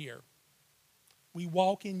right here. We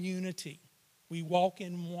walk in unity. We walk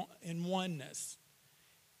in oneness.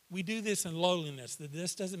 We do this in lowliness.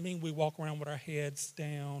 This doesn't mean we walk around with our heads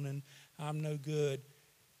down and I'm no good.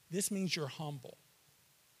 This means you're humble.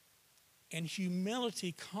 And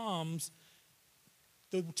humility comes,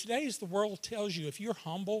 today's the world tells you if you're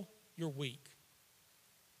humble, you're weak.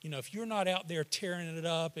 You know, if you're not out there tearing it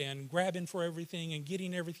up and grabbing for everything and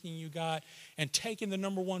getting everything you got and taking the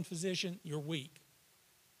number one position, you're weak.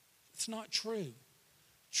 It's not true.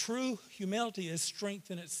 True humility is strength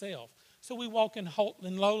in itself. So we walk in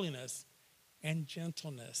lowliness and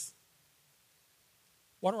gentleness.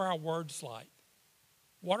 What are our words like?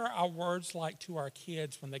 What are our words like to our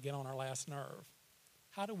kids when they get on our last nerve?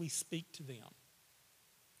 How do we speak to them?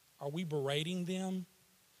 Are we berating them?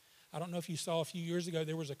 I don't know if you saw a few years ago,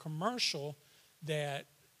 there was a commercial that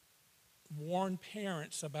warned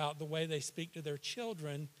parents about the way they speak to their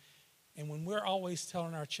children. And when we're always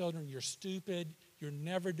telling our children, you're stupid, you're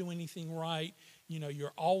never doing anything right, you know,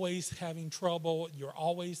 you're always having trouble, you're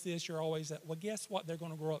always this, you're always that. Well, guess what they're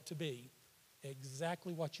going to grow up to be?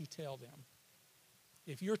 Exactly what you tell them.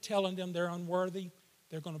 If you're telling them they're unworthy,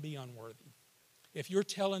 they're going to be unworthy. If you're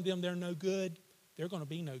telling them they're no good, they're going to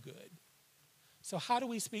be no good. So how do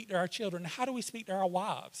we speak to our children? How do we speak to our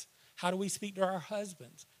wives? How do we speak to our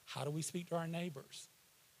husbands? How do we speak to our neighbors?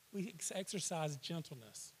 We exercise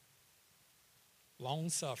gentleness,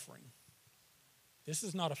 long-suffering. This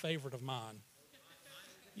is not a favorite of mine.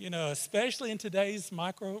 You know, especially in today's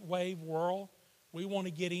microwave world, we want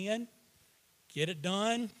to get in, get it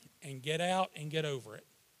done, and get out and get over it.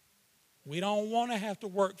 We don't want to have to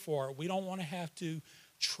work for it. We don't want to have to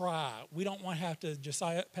try. We don't want to have to,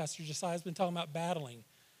 Pastor Josiah's been talking about battling.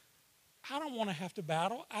 I don't want to have to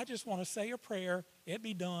battle. I just want to say a prayer, it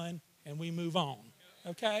be done, and we move on.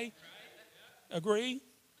 Okay? Agree?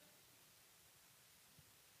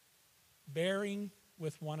 Bearing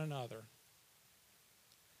with one another.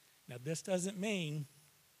 Now, this doesn't mean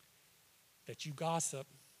that you gossip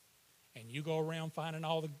and you go around finding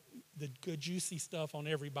all the good, juicy stuff on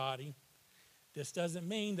everybody. This doesn't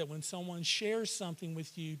mean that when someone shares something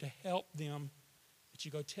with you to help them, that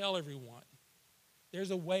you go tell everyone.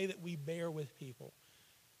 There's a way that we bear with people.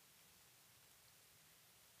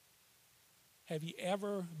 Have you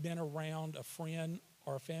ever been around a friend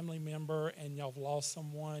or a family member and y'all have lost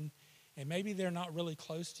someone, and maybe they're not really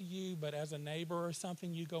close to you, but as a neighbor or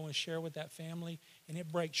something, you go and share with that family, and it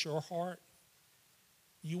breaks your heart?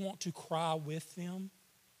 You want to cry with them?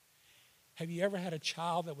 Have you ever had a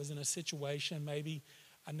child that was in a situation, maybe,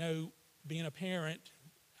 I know being a parent,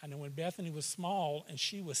 I know when Bethany was small and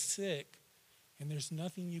she was sick and there's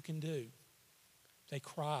nothing you can do. They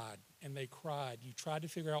cried and they cried. You tried to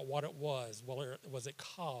figure out what it was. Well, was it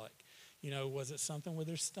colic? You know, was it something with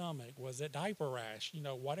their stomach? Was it diaper rash? You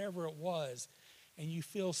know, whatever it was. And you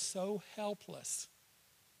feel so helpless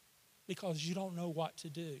because you don't know what to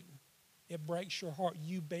do. It breaks your heart.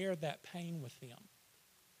 You bear that pain with them.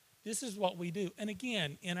 This is what we do. And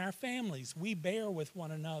again, in our families, we bear with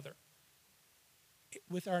one another.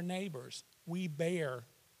 With our neighbors, we bear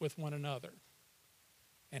with one another.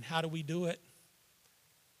 And how do we do it?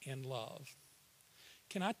 In love.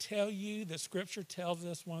 Can I tell you that Scripture tells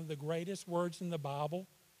us one of the greatest words in the Bible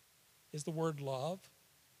is the word love?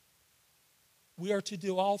 We are to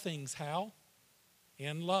do all things how?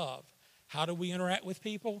 In love. How do we interact with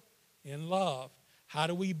people? In love. How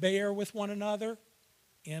do we bear with one another?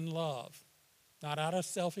 In love. Not out of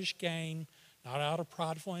selfish gain, not out of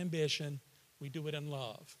prideful ambition. We do it in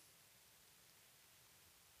love.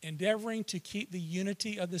 Endeavoring to keep the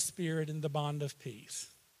unity of the Spirit in the bond of peace.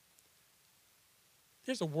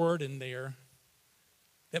 There's a word in there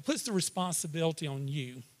that puts the responsibility on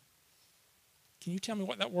you. Can you tell me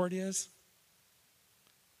what that word is?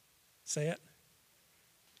 Say it.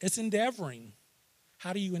 It's endeavoring.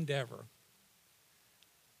 How do you endeavor?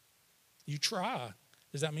 You try.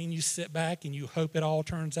 Does that mean you sit back and you hope it all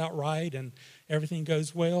turns out right and everything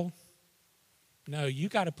goes well? No, you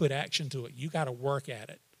got to put action to it. You got to work at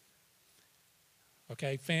it.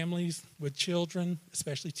 Okay, families with children,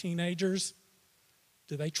 especially teenagers,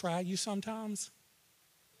 do they try you sometimes?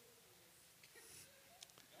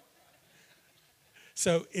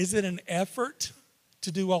 So is it an effort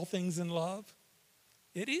to do all things in love?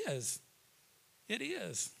 It is. It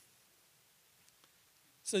is.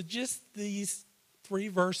 So just these 3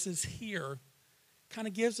 verses here kind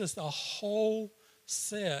of gives us a whole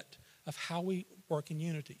set of how we work in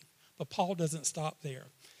unity. But Paul doesn't stop there.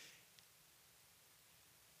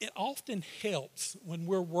 It often helps when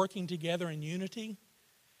we're working together in unity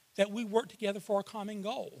that we work together for a common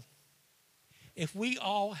goal. If we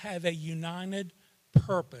all have a united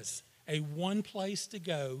purpose, a one place to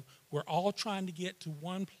go, we're all trying to get to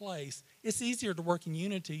one place, it's easier to work in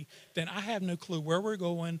unity than I have no clue where we're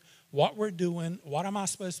going, what we're doing, what am I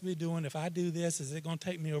supposed to be doing? If I do this, is it going to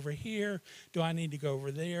take me over here? Do I need to go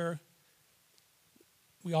over there?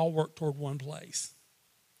 We all work toward one place.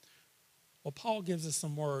 Well, Paul gives us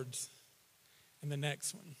some words in the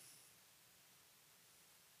next one.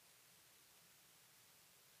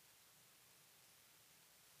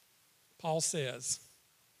 Paul says,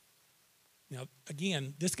 now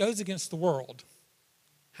again, this goes against the world.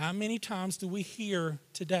 How many times do we hear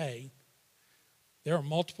today, there are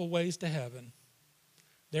multiple ways to heaven.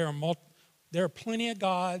 There are plenty of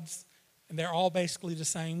gods, and they're all basically the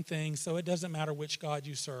same thing, so it doesn't matter which God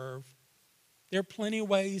you serve. There are plenty of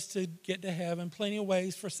ways to get to heaven, plenty of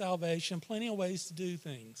ways for salvation, plenty of ways to do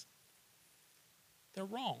things. They're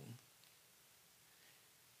wrong.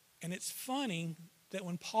 And it's funny that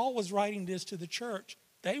when Paul was writing this to the church,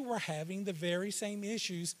 they were having the very same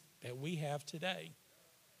issues that we have today.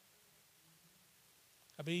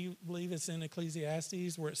 I believe it's in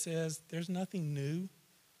Ecclesiastes where it says there's nothing new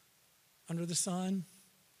under the sun.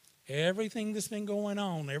 Everything that's been going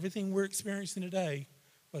on, everything we're experiencing today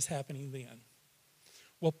was happening then.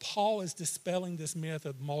 Well, Paul is dispelling this myth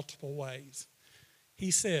of multiple ways.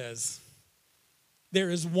 He says, there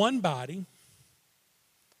is one body,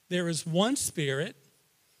 there is one Spirit,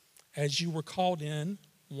 as you were called in,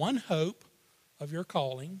 one hope of your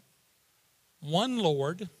calling, one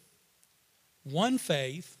Lord, one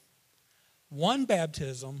faith, one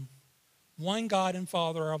baptism, one God and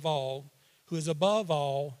Father of all, who is above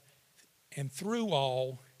all and through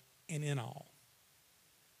all and in all.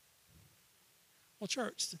 Well,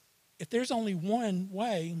 church, if there's only one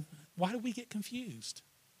way, why do we get confused?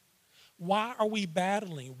 Why are we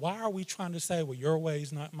battling? Why are we trying to say, well, your way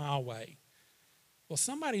is not my way? Well,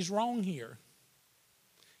 somebody's wrong here.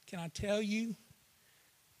 Can I tell you,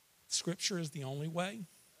 Scripture is the only way?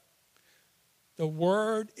 The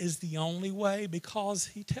Word is the only way because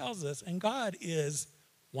He tells us, and God is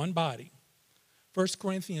one body. 1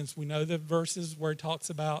 Corinthians, we know the verses where it talks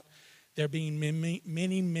about there being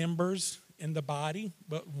many members in the body,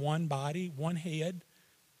 but one body, one head.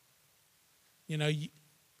 You know,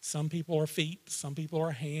 some people are feet, some people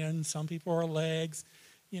are hands, some people are legs.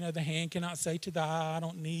 You know, the hand cannot say to the eye, I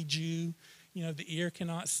don't need you. You know, the ear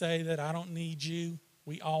cannot say that I don't need you.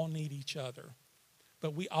 We all need each other.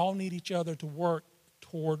 But we all need each other to work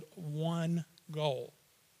toward one goal.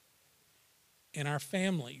 In our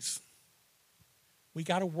families, we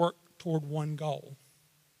got to work toward one goal.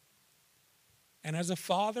 And as a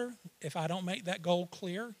father, if I don't make that goal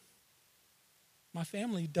clear, my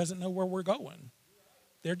family doesn't know where we're going.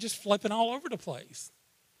 They're just flipping all over the place.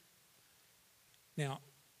 Now,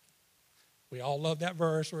 we all love that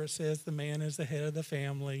verse where it says the man is the head of the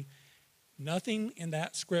family. Nothing in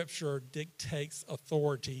that scripture dictates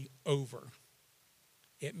authority over.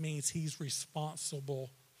 It means he's responsible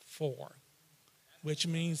for, which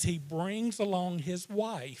means he brings along his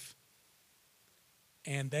wife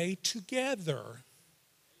and they together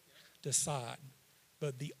decide.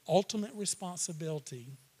 But the ultimate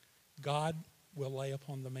responsibility, God will lay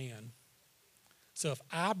upon the man. So if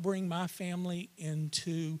I bring my family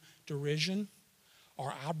into derision,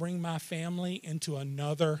 or I bring my family into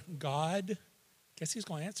another God, guess who's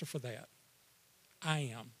going to answer for that?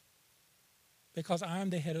 I am. Because I am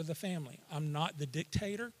the head of the family. I'm not the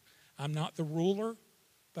dictator. I'm not the ruler.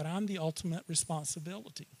 But I'm the ultimate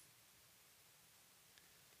responsibility.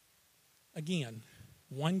 Again,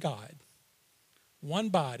 one God, one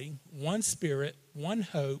body, one Spirit, one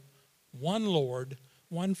hope, one Lord,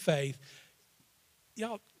 one faith.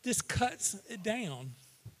 Y'all, this cuts it down.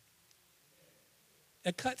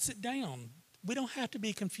 It cuts it down. We don't have to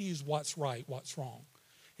be confused what's right, what's wrong.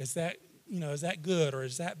 Is that, is that good or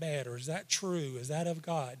is that bad or is that true? Is that of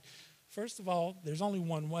God? First of all, there's only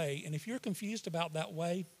one way. And if you're confused about that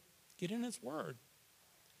way, get in His Word.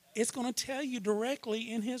 It's going to tell you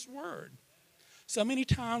directly in His Word. So many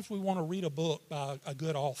times we want to read a book by a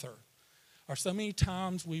good author. Or so many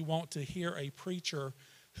times we want to hear a preacher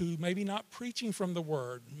who maybe not preaching from the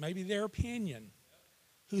Word, maybe their opinion,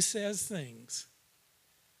 who says things.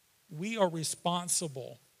 We are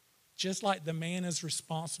responsible, just like the man is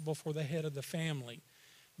responsible for the head of the family.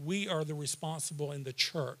 We are the responsible in the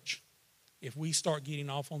church if we start getting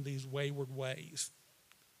off on these wayward ways.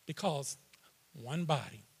 Because one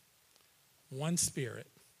body, one Spirit,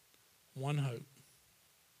 one hope.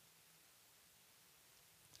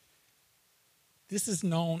 This is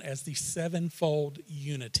known as the sevenfold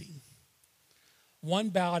unity. One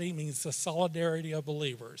body means the solidarity of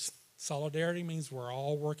believers. Solidarity means we're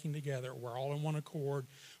all working together. We're all in one accord.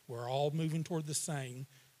 We're all moving toward the same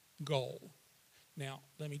goal. Now,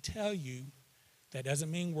 let me tell you, that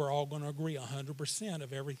doesn't mean we're all going to agree 100%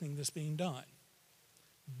 of everything that's being done.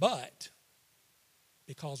 But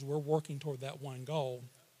because we're working toward that one goal,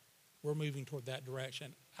 we're moving toward that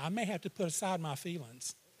direction. I may have to put aside my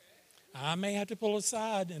feelings. I may have to pull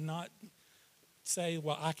aside and not say,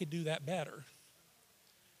 well, I could do that better.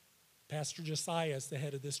 Pastor Josiah is the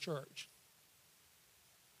head of this church.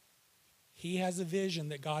 He has a vision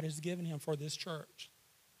that God has given him for this church.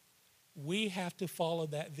 We have to follow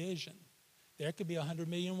that vision. There could be 100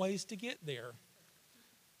 million ways to get there.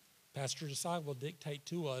 Pastor Josiah will dictate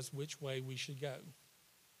to us which way we should go.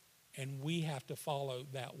 And we have to follow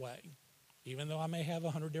that way. Even though I may have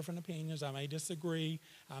 100 different opinions, I may disagree,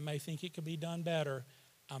 I may think it could be done better,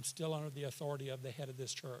 I'm still under the authority of the head of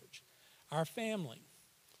this church. Our family,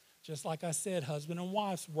 just like I said, husband and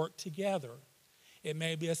wife work together. It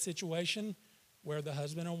may be a situation where the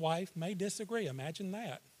husband and wife may disagree. Imagine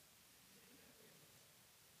that.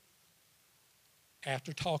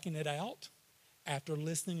 After talking it out, after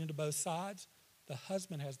listening to both sides, the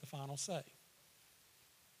husband has the final say.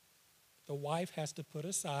 the wife has to put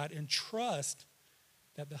aside and trust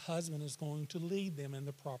that the husband is going to lead them in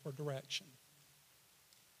the proper direction.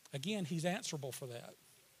 Again, he's answerable for that.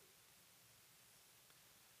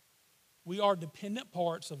 We are dependent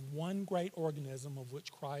parts of one great organism of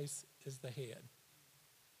which Christ is the head.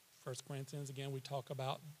 1 Corinthians, again, we talk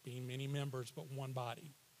about being many members but one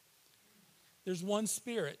body. There's one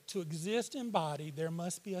spirit. To exist in body, there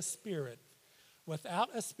must be a spirit. Without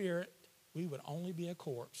a spirit, we would only be a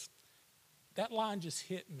corpse. That line just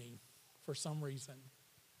hit me for some reason.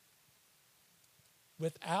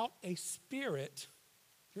 Without a spirit,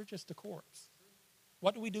 you're just a corpse.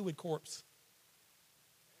 What do we do with corpse?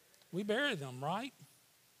 We bury them, right?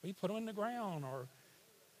 We put them in the ground or,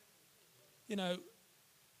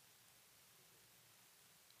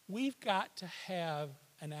 we've got to have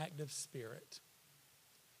an active spirit.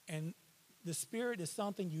 And the spirit is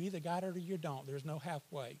something you either got it or you don't. There's no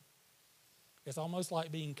halfway. It's almost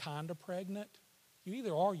like being kind of pregnant. You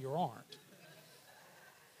either are or you aren't.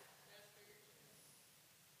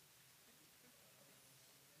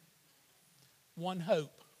 One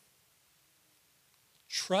hope.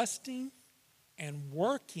 Trusting and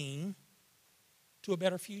working to a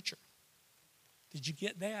better future. Did you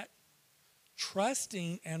get that?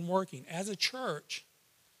 Trusting and working. As a church,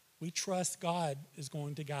 we trust God is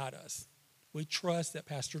going to guide us. We trust that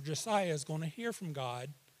Pastor Josiah is going to hear from God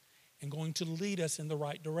and going to lead us in the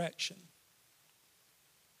right direction.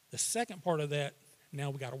 The second part of that, now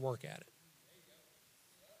we got to work at it.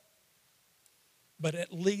 But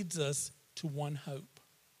it leads us to one hope.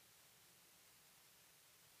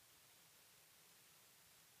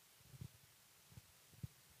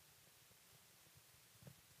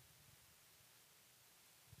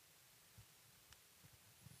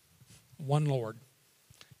 One Lord.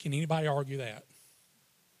 Can anybody argue that?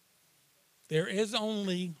 There is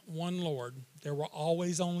only one Lord. There will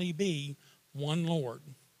always only be one Lord.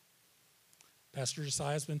 Pastor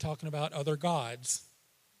Josiah has been talking about other gods.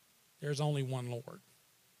 There's only one Lord.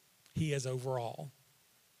 He is over all.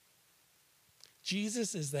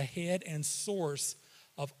 Jesus is the head and source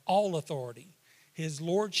of all authority. His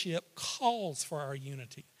lordship calls for our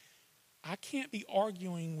unity. I can't be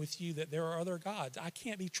arguing with you that there are other gods. I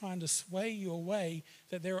can't be trying to sway you away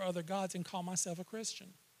that there are other gods and call myself a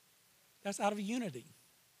Christian. That's out of unity.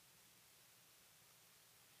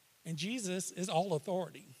 And Jesus is all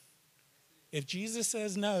authority. If Jesus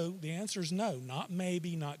says no, the answer is no. Not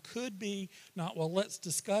maybe, not could be, not well, let's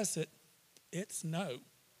discuss it. It's no.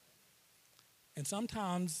 And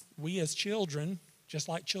sometimes we as children, just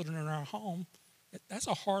like children in our home, that's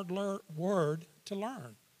a hard word to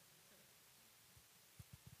learn.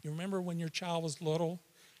 You remember when your child was little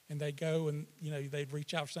and they'd go and, they'd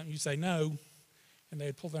reach out for something, you'd say no, and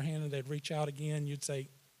they'd pull their hand and they'd reach out again. You'd say,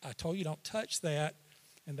 I told you don't touch that.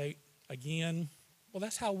 And they, again, well,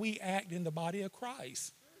 that's how we act in the body of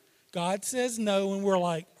Christ. God says no, and we're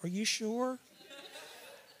like, are you sure?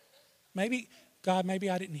 Maybe I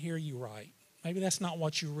didn't hear you right. Maybe that's not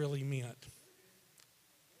what you really meant.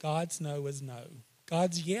 God's no is no.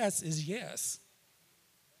 God's yes is yes.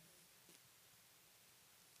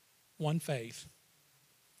 One faith.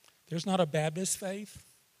 There's not a Baptist faith.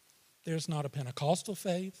 There's not a Pentecostal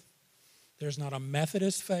faith. There's not a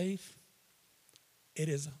Methodist faith. It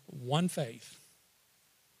is one faith.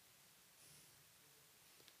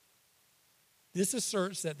 This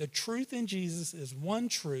asserts that the truth in Jesus is one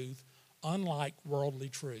truth, unlike worldly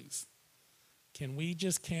truths. Can we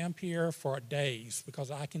just camp here for days? Because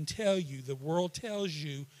I can tell you, the world tells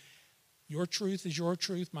you, your truth is your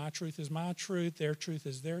truth, my truth is my truth, their truth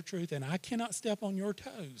is their truth, and I cannot step on your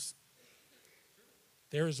toes.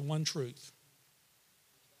 There is one truth,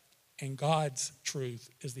 and God's truth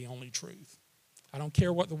is the only truth. I don't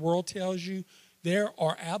care what the world tells you. There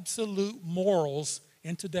are absolute morals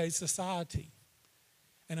in today's society.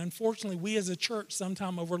 And unfortunately, we as a church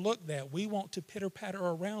sometimes overlook that. We want to pitter-patter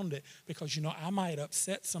around it because, I might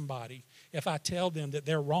upset somebody if I tell them that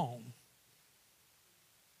they're wrong.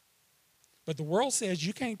 But the world says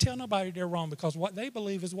you can't tell nobody they're wrong because what they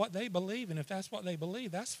believe is what they believe, and if that's what they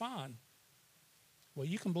believe, that's fine. Well,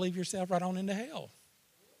 you can believe yourself right on into hell.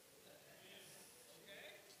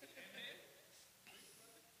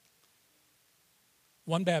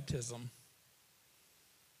 One baptism.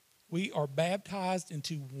 We are baptized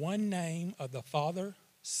into one name of the Father,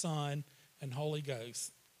 Son, and Holy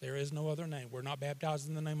Ghost. There is no other name. We're not baptized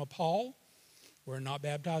in the name of Paul. We're not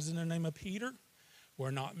baptized in the name of Peter.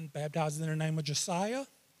 We're not baptized in the name of Josiah.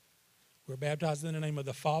 We're baptized in the name of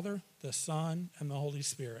the Father, the Son, and the Holy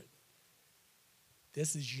Spirit.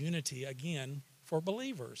 This is unity, again, for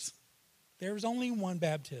believers. There is only one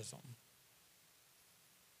baptism.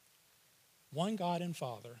 One God and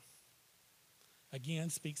Father, again,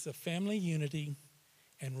 speaks of family unity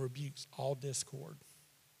and rebukes all discord.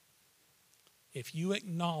 If you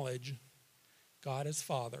acknowledge God as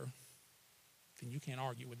Father, then you can't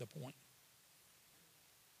argue with the point.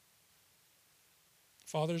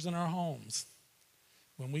 Fathers in our homes,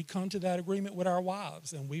 when we come to that agreement with our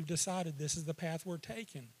wives and we've decided this is the path we're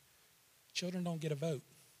taking, children don't get a vote.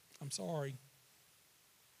 I'm sorry.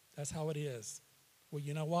 That's how it is. Well,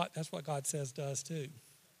 you know what? That's what God says to us too.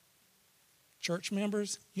 Church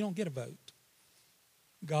members, you don't get a vote.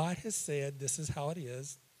 God has said this is how it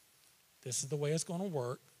is. This is the way it's going to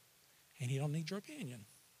work. And he don't need your opinion.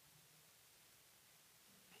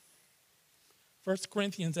 1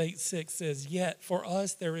 Corinthians 8:6 says, "Yet for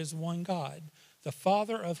us there is one God, the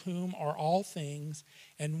Father of whom are all things,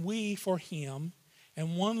 and we for him,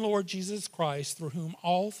 and one Lord Jesus Christ, through whom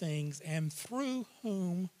all things and through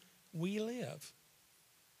whom we live."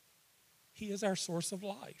 He is our source of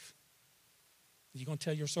life. You going to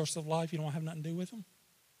tell your source of life you don't have nothing to do with him?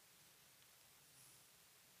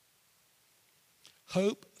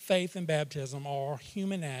 Hope, faith, and baptism are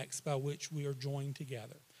human acts by which we are joined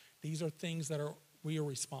together. These are things that we are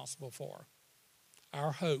responsible for.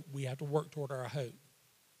 Our hope, we have to work toward our hope.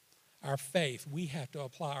 Our faith, we have to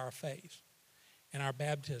apply our faith. And our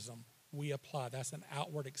baptism, we apply. That's an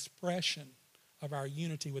outward expression of our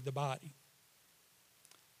unity with the body.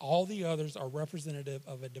 All the others are representative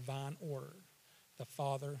of a divine order: the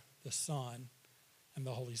Father, the Son, and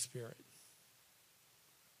the Holy Spirit.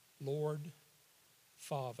 Lord,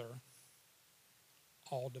 Father,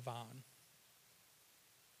 all divine.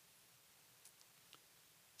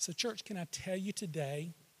 So, church, can I tell you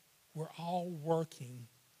today, we're all working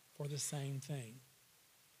for the same thing.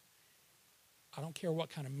 I don't care what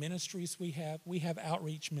kind of ministries we have. We have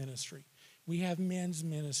outreach ministry. We have men's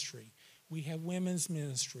ministry. We have women's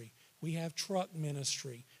ministry. We have truck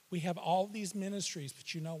ministry. We have all these ministries,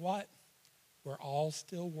 but you know what? We're all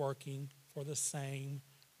still working for the same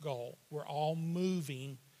goal. We're all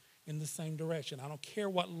moving in the same direction. I don't care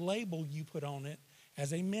what label you put on it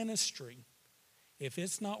as a ministry. If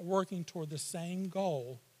it's not working toward the same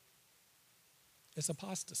goal, it's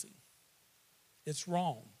apostasy. It's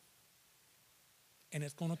wrong. And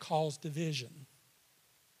it's going to cause division.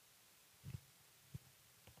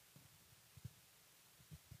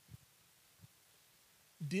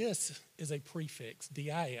 Dis is a prefix,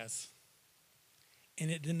 D-I-S,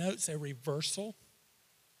 and it denotes a reversal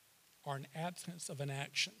or an absence of an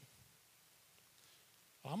action.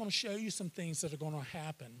 Well, I'm going to show you some things that are going to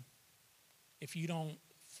happen if you don't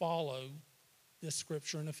follow this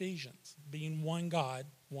scripture in Ephesians, being one God,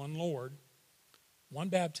 one Lord, one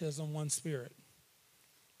baptism, one Spirit.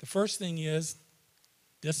 The first thing is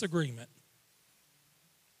disagreement.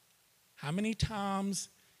 How many times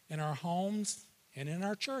in our homes and in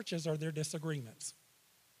our churches are there disagreements?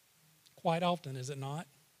 Quite often, is it not?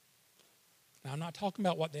 Now, I'm not talking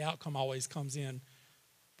about what the outcome always comes in,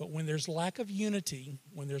 but when there's lack of unity,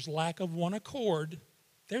 when there's lack of one accord,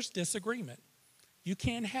 there's disagreement. You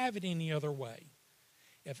can't have it any other way.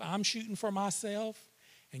 If I'm shooting for myself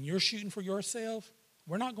and you're shooting for yourself,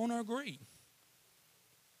 we're not going to agree.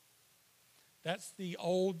 That's the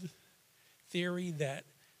old theory that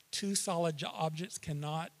two solid objects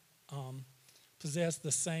cannot possess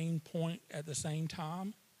the same point at the same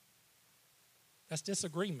time. That's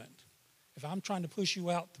disagreement. If I'm trying to push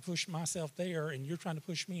you out to push myself there and you're trying to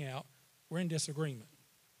push me out, we're in disagreement.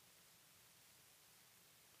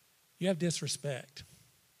 You have disrespect.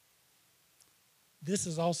 This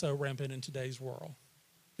is also rampant in today's world.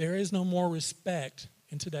 There is no more respect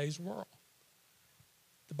in today's world.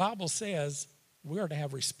 The Bible says we are to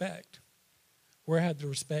have respect. We're to have the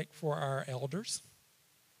respect for our elders,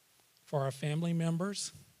 for our family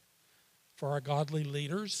members, for our godly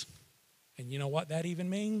leaders. And you know what that even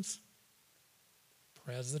means?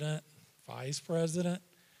 President, vice president.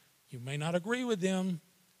 You may not agree with them,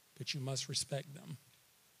 but you must respect them.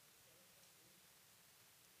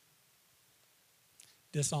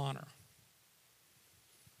 Dishonor.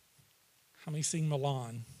 How many seen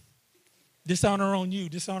Milan? Dishonor on you,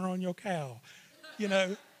 dishonor on your cow. You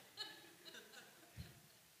know,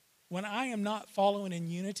 when I am not following in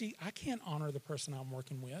unity, I can't honor the person I'm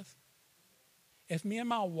working with. If me and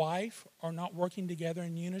my wife are not working together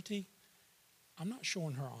in unity, I'm not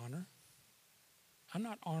showing her honor. I'm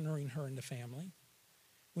not honoring her in the family.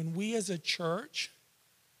 When we as a church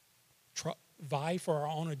vie for our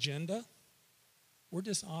own agenda, we're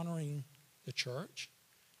dishonoring the church.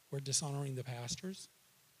 We're dishonoring the pastors.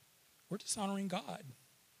 We're dishonoring God.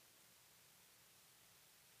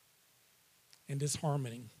 And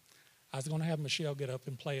disharmony. I was going to have Michelle get up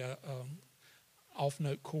and play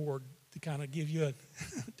off-note chord to kind of give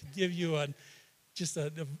you a just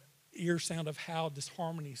the ear sound of how this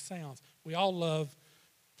harmony sounds. We all love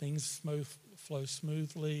things flow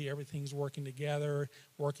smoothly, everything's working together,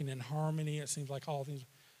 working in harmony. It seems like all things.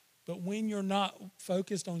 But when you're not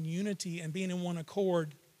focused on unity and being in one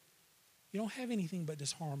accord, you don't have anything but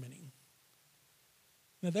disharmony.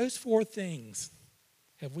 Now, those 4 things,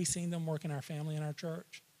 have we seen them work in our family and our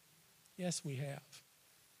church? Yes, we have.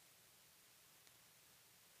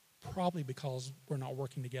 Probably because we're not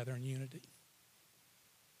working together in unity.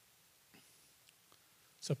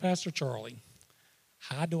 So, Pastor Charlie,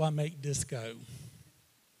 how do I make this go?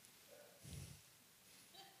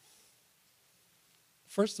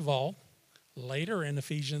 First of all, later in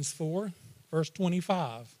Ephesians 4, verse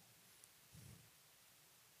 25.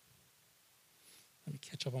 Let me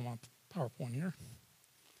catch up on my PowerPoint here.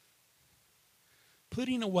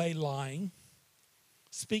 Putting away lying,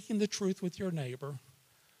 speaking the truth with your neighbor,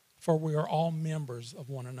 for we are all members of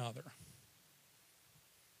one another.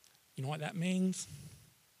 You know what that means?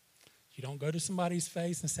 You don't go to somebody's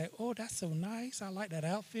face and say, oh, that's so nice. I like that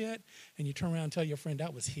outfit. And you turn around and tell your friend,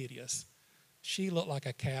 that was hideous. She looked like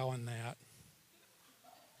a cow in that.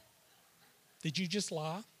 Did you just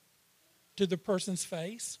lie to the person's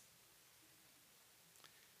face?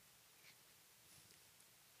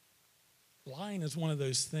 Lying is one of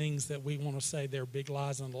those things that we want to say they're big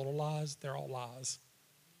lies and little lies. They're all lies.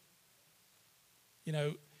 You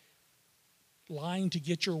know, lying to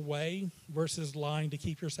get your way versus lying to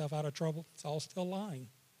keep yourself out of trouble, it's all still lying.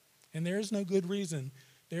 And there is no good reason.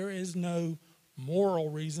 There is no moral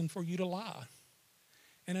reason for you to lie.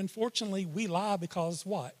 And unfortunately, we lie because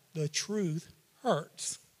what? The truth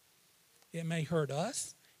hurts. It may hurt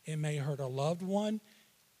us. It may hurt a loved one.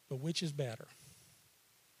 But which is better?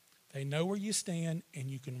 They know where you stand and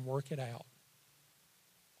you can work it out.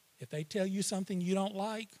 If they tell you something you don't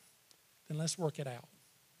like, then let's work it out.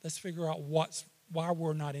 Let's figure out why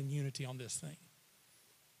we're not in unity on this thing.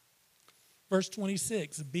 Verse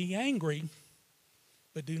 26, be angry,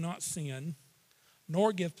 but do not sin,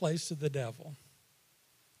 nor give place to the devil.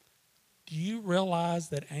 Do you realize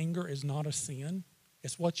that anger is not a sin?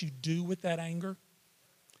 It's what you do with that anger.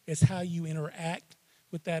 It's how you interact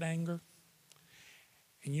with that anger.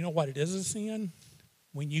 And you know what it is a sin?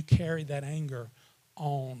 When you carry that anger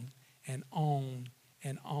on and on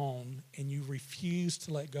and on, and you refuse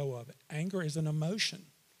to let go of it. Anger is an emotion.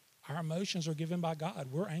 Our emotions are given by God.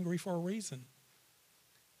 We're angry for a reason.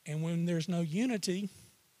 And when there's no unity,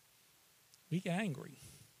 we get angry.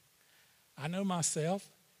 I know myself.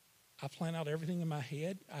 I plan out everything in my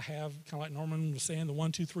head. I have, kind of like Norman was saying, the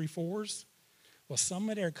 1, 2, 3, 4s. Well,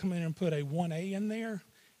 somebody will come in and put a 1A in there,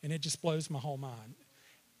 and it just blows my whole mind.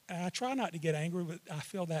 And I try not to get angry, but I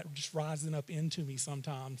feel that just rising up into me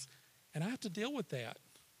sometimes. And I have to deal with that.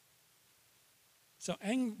 So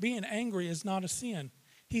being angry is not a sin.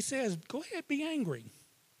 He says, go ahead, be angry,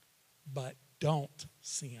 but don't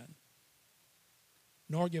sin,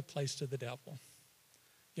 nor give place to the devil.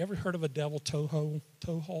 You ever heard of a devil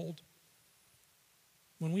toehold?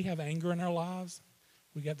 When we have anger in our lives,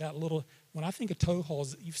 we get that little, when I think of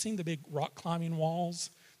toeholds, you've seen the big rock climbing walls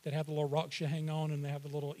that have the little rocks you hang on, and they have the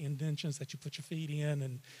little indentions that you put your feet in,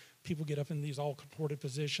 and people get up in these all contorted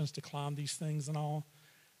positions to climb these things and all.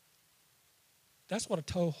 That's what a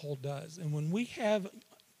toehold does. And when we have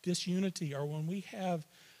disunity, or when we have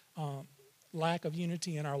lack of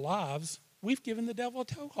unity in our lives, we've given the devil a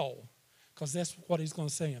toehold, because that's what he's going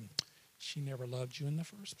to say. She never loved you in the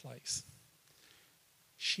first place.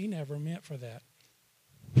 She never meant for that.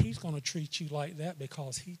 He's going to treat you like that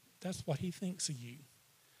because that's what he thinks of you.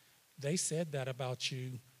 They said that about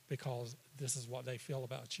you because this is what they feel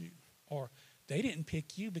about you. Or they didn't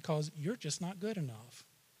pick you because you're just not good enough.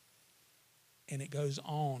 And it goes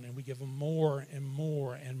on, and we give them more and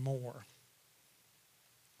more and more.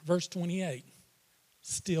 Verse 28,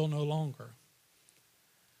 still no longer.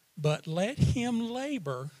 But let him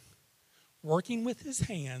labor, working with his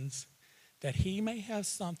hands, that he may have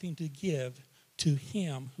something to give to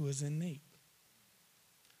him who is in need.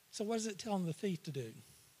 So what is it telling the thief to do?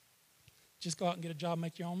 Just go out and get a job,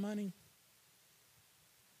 make your own money?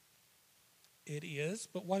 It is,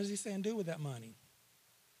 but what is he saying do with that money?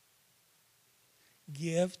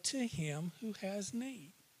 Give to him who has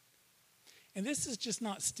need. And this is just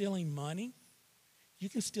not stealing money. You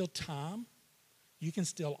can steal time. You can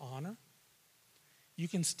steal honor. You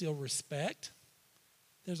can steal respect.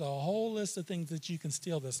 There's a whole list of things that you can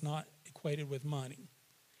steal that's not equated with money.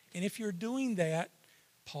 And if you're doing that,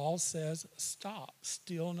 Paul says, stop,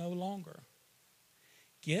 steal no longer.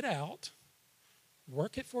 Get out,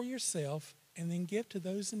 work it for yourself, and then give to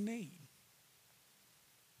those in need.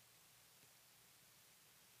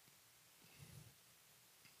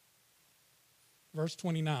 Verse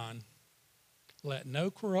 29, let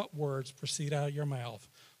no corrupt words proceed out of your mouth.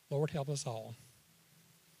 Lord, help us all.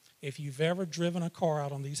 If you've ever driven a car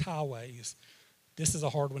out on these highways, this is a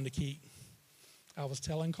hard one to keep. I was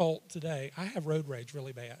telling Colt today, I have road rage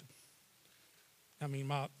really bad. I mean,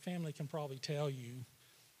 my family can probably tell you,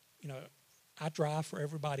 I drive for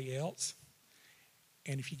everybody else.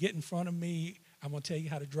 And if you get in front of me, I'm going to tell you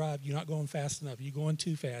how to drive. You're not going fast enough. You're going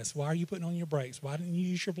too fast. Why are you putting on your brakes? Why didn't you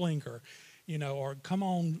use your blinker? Or come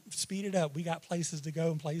on, speed it up. We got places to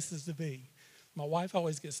go and places to be. My wife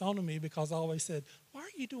always gets on to me because I always said, why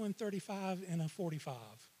are you doing 35 in a 45?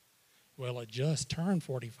 Well, it just turned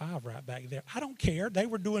 45 right back there. I don't care. They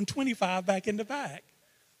were doing 25 back in the back.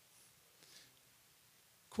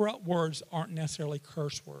 Corrupt words aren't necessarily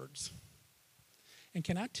curse words. And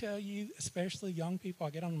can I tell you, especially young people, I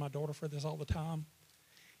get on my daughter for this all the time.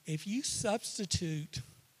 If you substitute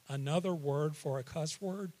another word for a cuss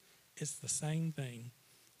word, it's the same thing.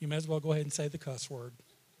 You may as well go ahead and say the cuss word.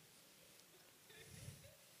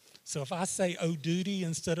 So if I say oh duty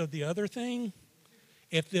instead of the other thing,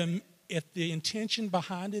 if the intention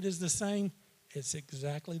behind it is the same, it's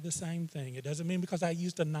exactly the same thing. It doesn't mean because I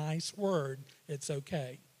used a nice word, it's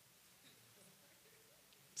okay.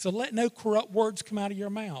 So let no corrupt words come out of your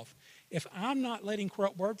mouth. If I'm not letting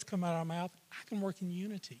corrupt words come out of my mouth, I can work in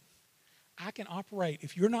unity. I can operate.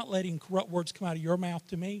 If you're not letting corrupt words come out of your mouth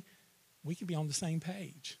to me, we can be on the same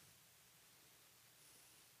page.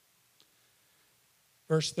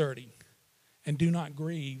 Verse 30, and do not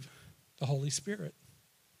grieve the Holy Spirit.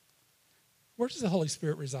 Where does the Holy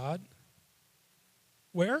Spirit reside?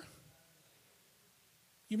 Where?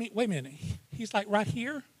 You mean, wait a minute, he's like right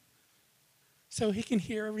here? So he can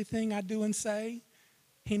hear everything I do and say?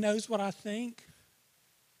 He knows what I think?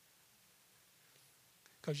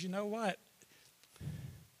 Because you know what?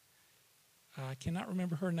 I cannot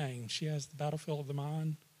remember her name. She has the Battlefield of the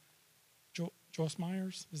Mind. Joyce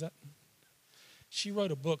Myers, is that? She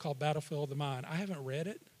wrote a book called Battlefield of the Mind. I haven't read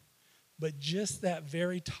it, but just that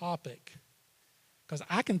very topic, because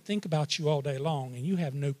I can think about you all day long, and you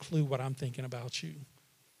have no clue what I'm thinking about you.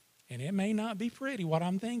 And it may not be pretty what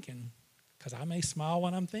I'm thinking, because I may smile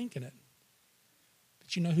when I'm thinking it.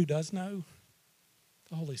 But you know who does know?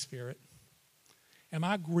 The Holy Spirit. Am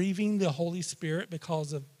I grieving the Holy Spirit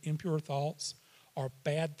because of impure thoughts or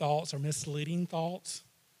bad thoughts or misleading thoughts?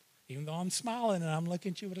 Even though I'm smiling and I'm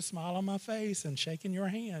looking at you with a smile on my face and shaking your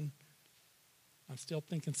hand, I'm still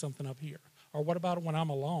thinking something up here. Or what about when I'm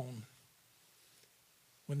alone?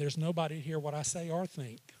 When there's nobody to hear what I say or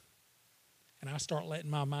think, and I start letting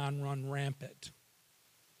my mind run rampant.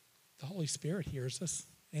 The Holy Spirit hears us,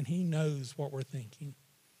 and he knows what we're thinking.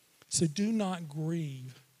 So do not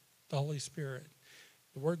grieve the Holy Spirit.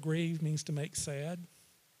 The word grieve means to make sad,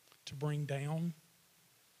 to bring down,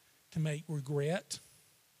 to make regret.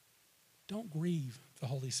 Don't grieve the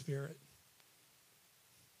Holy Spirit.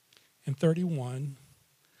 And 31,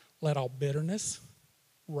 let all bitterness,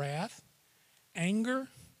 wrath, anger,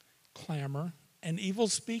 clamor, and evil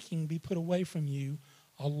speaking be put away from you,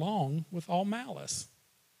 along with all malice.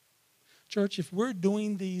 Church, if we're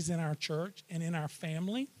doing these in our church and in our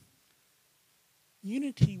family,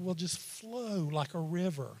 unity will just flow like a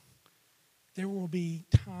river. There will be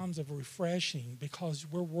times of refreshing because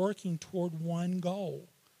we're working toward one goal.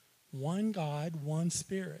 One God, one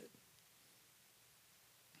Spirit.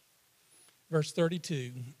 Verse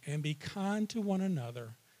 32, and be kind to one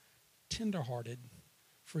another, tenderhearted,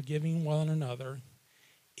 forgiving one another,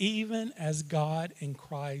 even as God in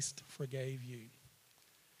Christ forgave you.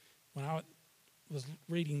 When I was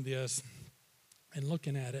reading this and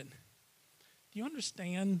looking at it, do you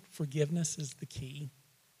understand forgiveness is the key?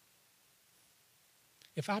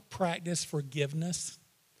 If I practice forgiveness,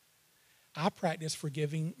 I practice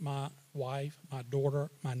forgiving my wife, my daughter,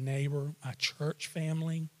 my neighbor, my church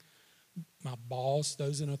family, my boss,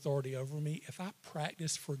 those in authority over me. If I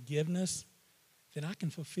practice forgiveness, then I can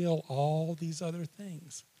fulfill all these other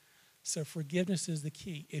things. So forgiveness is the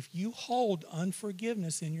key. If you hold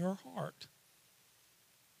unforgiveness in your heart,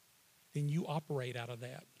 then you operate out of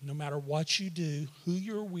that. No matter what you do, who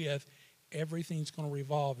you're with, everything's going to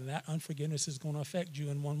revolve, and that unforgiveness is going to affect you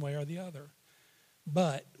in one way or the other.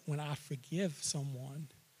 But when I forgive someone,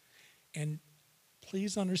 and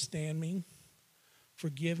please understand me,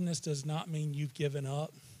 forgiveness does not mean you've given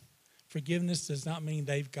up. Forgiveness does not mean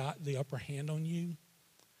they've got the upper hand on you.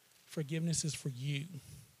 Forgiveness is for you.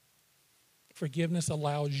 Forgiveness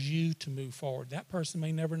allows you to move forward. That person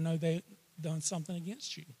may never know they've done something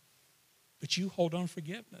against you, but you hold on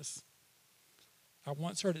forgiveness. I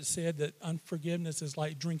once heard it said that unforgiveness is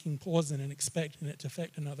like drinking poison and expecting it to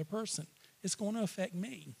affect another person. It's going to affect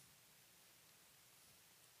me.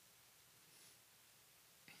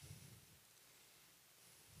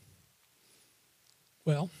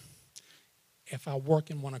 Well, if I work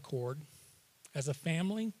in one accord, as a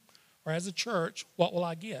family or as a church, what will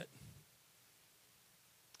I get?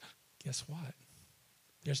 Guess what?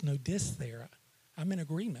 There's no dis there. I'm in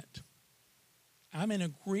agreement. I'm in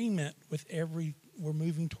agreement with we're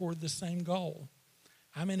moving toward the same goal.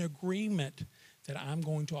 I'm in agreement that I'm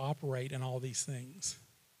going to operate in all these things.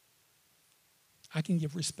 I can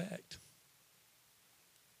give respect.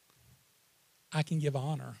 I can give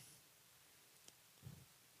honor.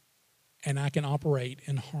 And I can operate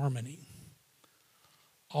in harmony.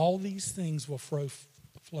 All these things will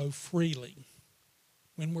flow freely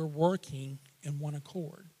when we're working in one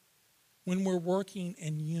accord, when we're working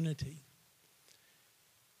in unity.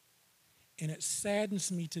 And it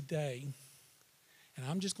saddens me today, and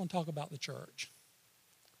I'm just going to talk about the church.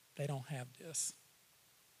 They don't have this.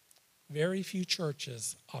 Very few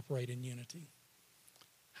churches operate in unity.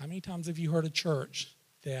 How many times have you heard a church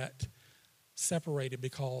that separated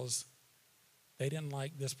because they didn't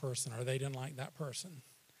like this person or they didn't like that person?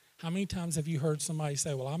 How many times have you heard somebody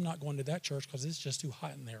say, well, I'm not going to that church because it's just too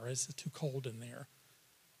hot in there, it's too cold in there?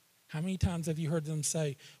 How many times have you heard them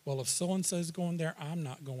say, well, if so-and-so is going there, I'm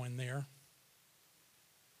not going there?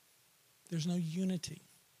 There's no unity.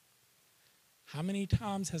 How many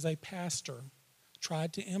times has a pastor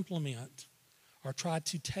tried to implement or tried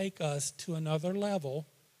to take us to another level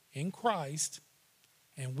in Christ,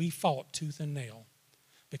 and we fought tooth and nail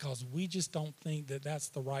because we just don't think that that's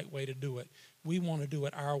the right way to do it. We want to do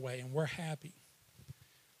it our way, and we're happy.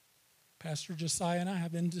 Pastor Josiah and I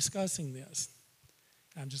have been discussing this.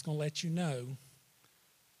 I'm just going to let you know,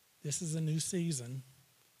 this is a new season.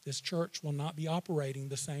 This church will not be operating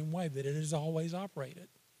the same way that it has always operated.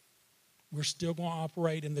 We're still going to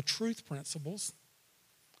operate in the truth principles.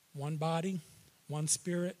 One body, one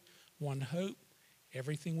spirit, one hope.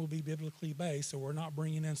 Everything will be biblically based, so we're not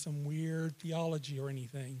bringing in some weird theology or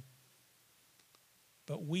anything.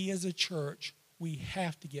 But we as a church, we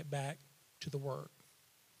have to get back to the Word.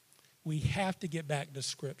 We have to get back to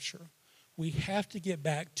Scripture. We have to get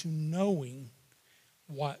back to knowing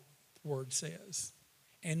what the Word says.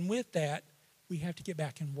 And with that, we have to get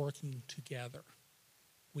back and working together.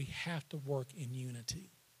 We have to work in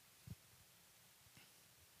unity.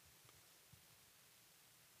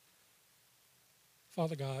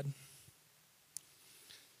 Father God,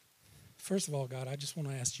 first of all, God, I just want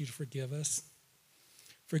to ask you to forgive us.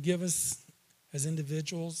 Forgive us as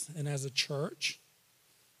individuals and as a church.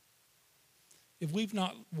 If we've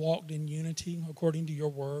not walked in unity according to your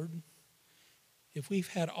word, if we've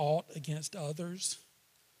had aught against others,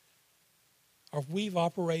 or if we've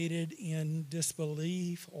operated in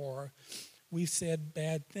disbelief, or we've said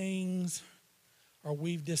bad things, or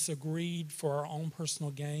we've disagreed for our own personal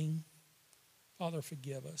gain, Father,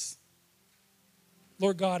 forgive us.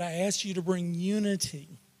 Lord God, I ask you to bring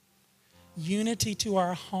unity to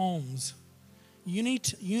our homes,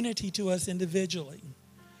 unity to us individually,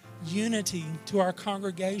 unity to our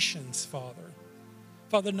congregations, Father.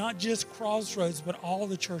 Father, not just Crossroads, but all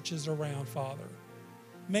the churches around, Father.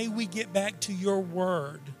 May we get back to your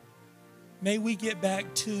word. May we get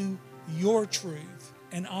back to your truth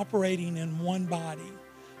and operating in one body,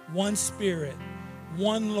 one spirit,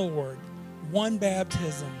 one Lord, one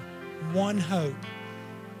baptism, one hope.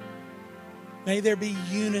 May there be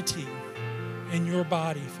unity in your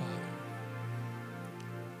body, Father.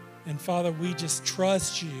 And Father, we just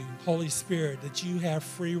trust you, Holy Spirit, that you have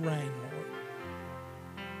free reign, Lord.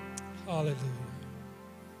 Hallelujah.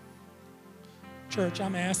 Church,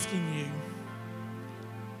 I'm asking you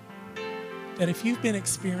that if you've been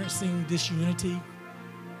experiencing disunity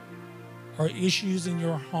or issues in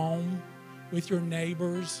your home, with your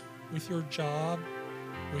neighbors, with your job,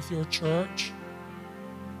 with your church,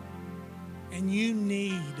 and you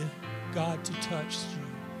need God to touch you,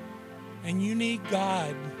 and you need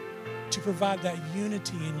God to provide that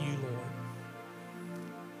unity in you, Lord,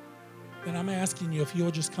 then I'm asking you if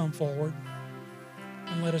you'll just come forward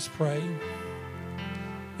and let us pray.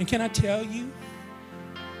 And can I tell you,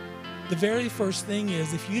 the very first thing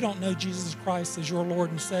is, if you don't know Jesus Christ as your Lord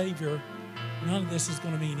and Savior, none of this is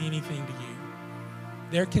going to mean anything to you.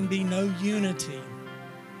 There can be no unity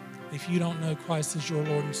if you don't know Christ as your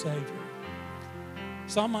Lord and Savior.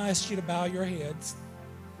 So I'm going to ask you to bow your heads.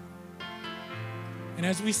 And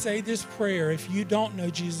as we say this prayer, if you don't know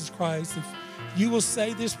Jesus Christ, if you will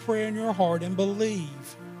say this prayer in your heart and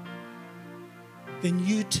believe, then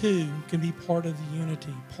you too can be part of the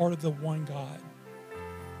unity, part of the one God.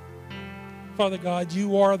 Father God,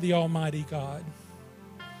 you are the Almighty God.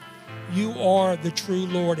 You are the true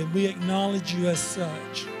Lord, and we acknowledge you as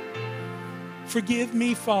such. Forgive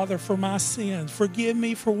me, Father, for my sins. Forgive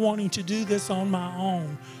me for wanting to do this on my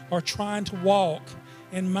own or trying to walk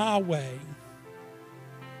in my way.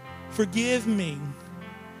 Forgive me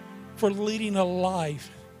for leading a life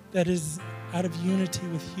that is out of unity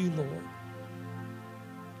with you, Lord.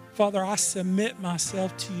 Father, I submit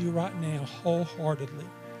myself to you right now wholeheartedly,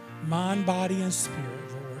 mind, body, and spirit,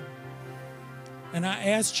 Lord. And I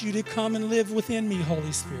ask you to come and live within me,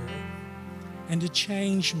 Holy Spirit, and to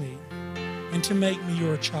change me and to make me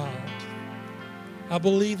your child. I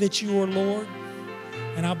believe that you are Lord,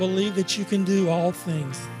 and I believe that you can do all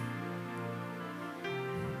things.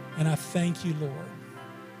 And I thank you, Lord.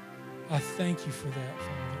 I thank you for that,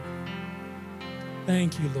 Father.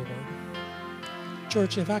 Thank you, Lord.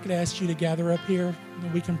 Church, if I could ask you to gather up here,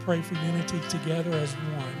 and we can pray for unity together as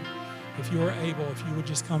one. If you are able, if you would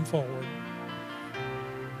just come forward.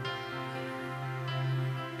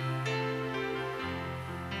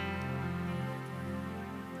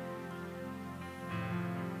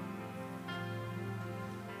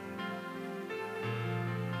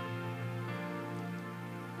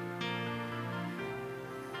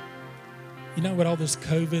 You know, with all this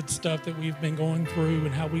COVID stuff that we've been going through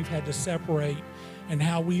and how we've had to separate and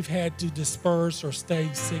how we've had to disperse or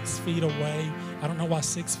stay 6 feet away. I don't know why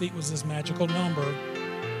 6 feet was this magical number,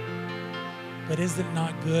 but is it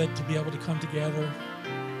not good to be able to come together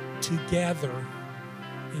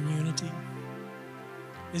in unity?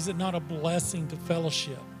 Is it not a blessing to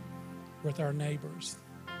fellowship with our neighbors?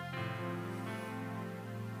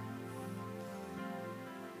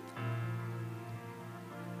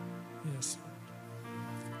 Yes,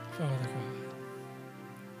 Father God.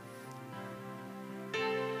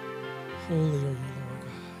 Holy are you, Lord God.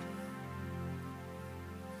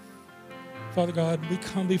 Father God, we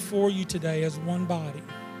come before you today as one body.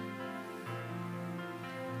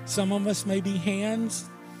 Some of us may be hands,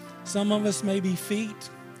 some of us may be feet,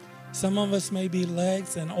 some of us may be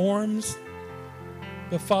legs and arms.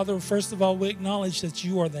 But Father, first of all, we acknowledge that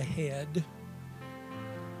you are the head.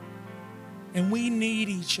 And we need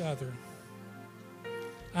each other.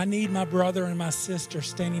 I need my brother and my sister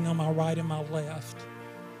standing on my right and my left.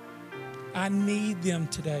 I need them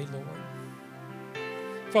today, Lord.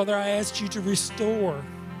 Father, I ask you to restore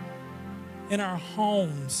in our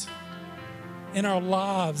homes, in our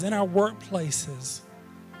lives, in our workplaces,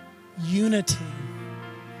 unity.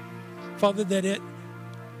 Father,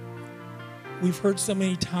 we've heard so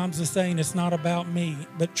many times the saying, it's not about me,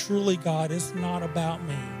 but truly, God, it's not about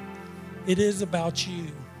me. It is about you.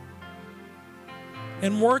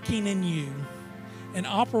 And working in you and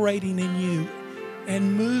operating in you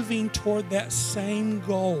and moving toward that same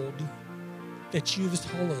goal that you've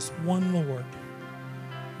told us. One Lord,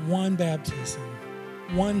 one baptism,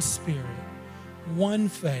 one Spirit, one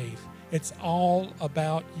faith. It's all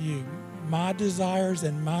about you. My desires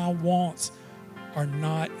and my wants are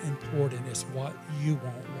not important. It's what you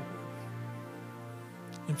want, Lord.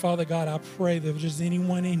 And Father God, I pray that if there's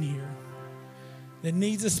anyone in here that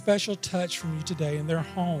needs a special touch from you today in their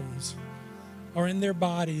homes or in their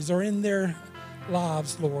bodies or in their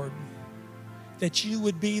lives, Lord, that you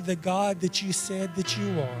would be the God that you said that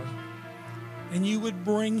you are, and you would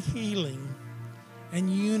bring healing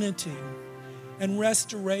and unity and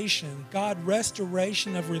restoration. God,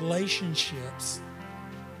 restoration of relationships,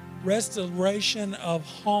 restoration of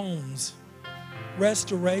homes,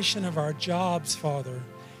 restoration of our jobs, Father.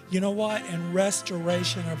 You know what? And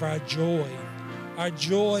restoration of our joy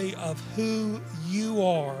of who you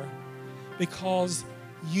are, because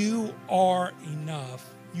you are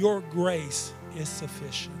enough. Your grace is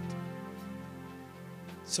sufficient.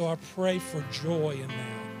 So I pray for joy in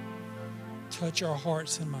that. Touch our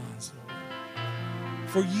hearts and minds, Lord.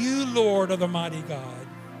 For you, Lord, are the mighty God.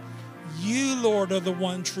 You, Lord, are the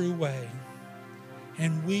one true way.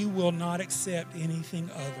 And we will not accept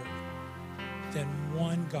anything other than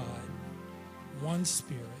one God, one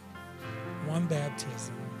Spirit, one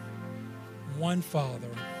baptism, one Father.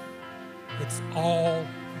 It's all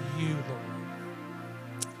you, Lord.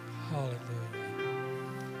 Hallelujah.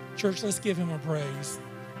 Church, let's give him a praise.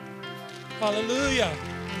 Hallelujah.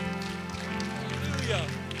 Hallelujah.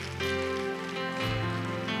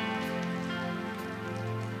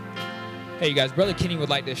 Hey, you guys, Brother Kenny would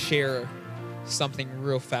like to share something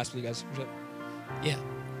real fast with you guys. Yeah,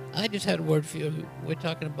 I just had a word for you. We're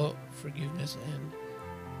talking about forgiveness, and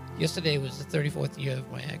yesterday was the 34th year of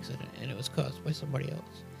my accident, and it was caused by somebody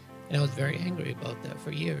else. And I was very angry about that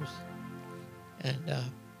for years. And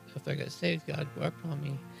after I got saved, God worked on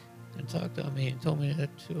me and talked on me and told me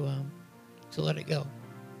to let it go.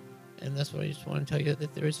 And that's what I just want to tell you,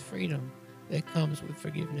 that there is freedom that comes with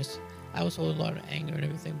forgiveness. I was holding a lot of anger and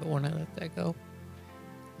everything, but when I let that go,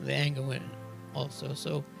 the anger went also.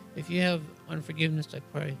 So if you have unforgiveness, I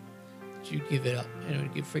pray that you give it up and it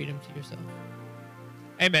would give freedom to yourself.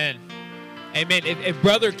 Amen. Amen. If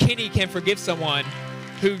Brother Kenny can forgive someone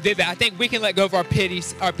who did that, I think we can let go of our petty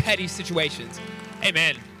situations.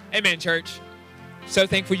 Amen. Amen, church. So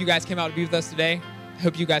thankful you guys came out to be with us today.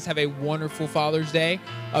 Hope you guys have a wonderful Father's Day.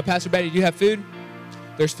 Pastor Betty, do you have food?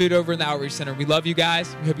 There's food over in the Outreach Center. We love you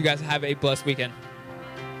guys. We hope you guys have a blessed weekend.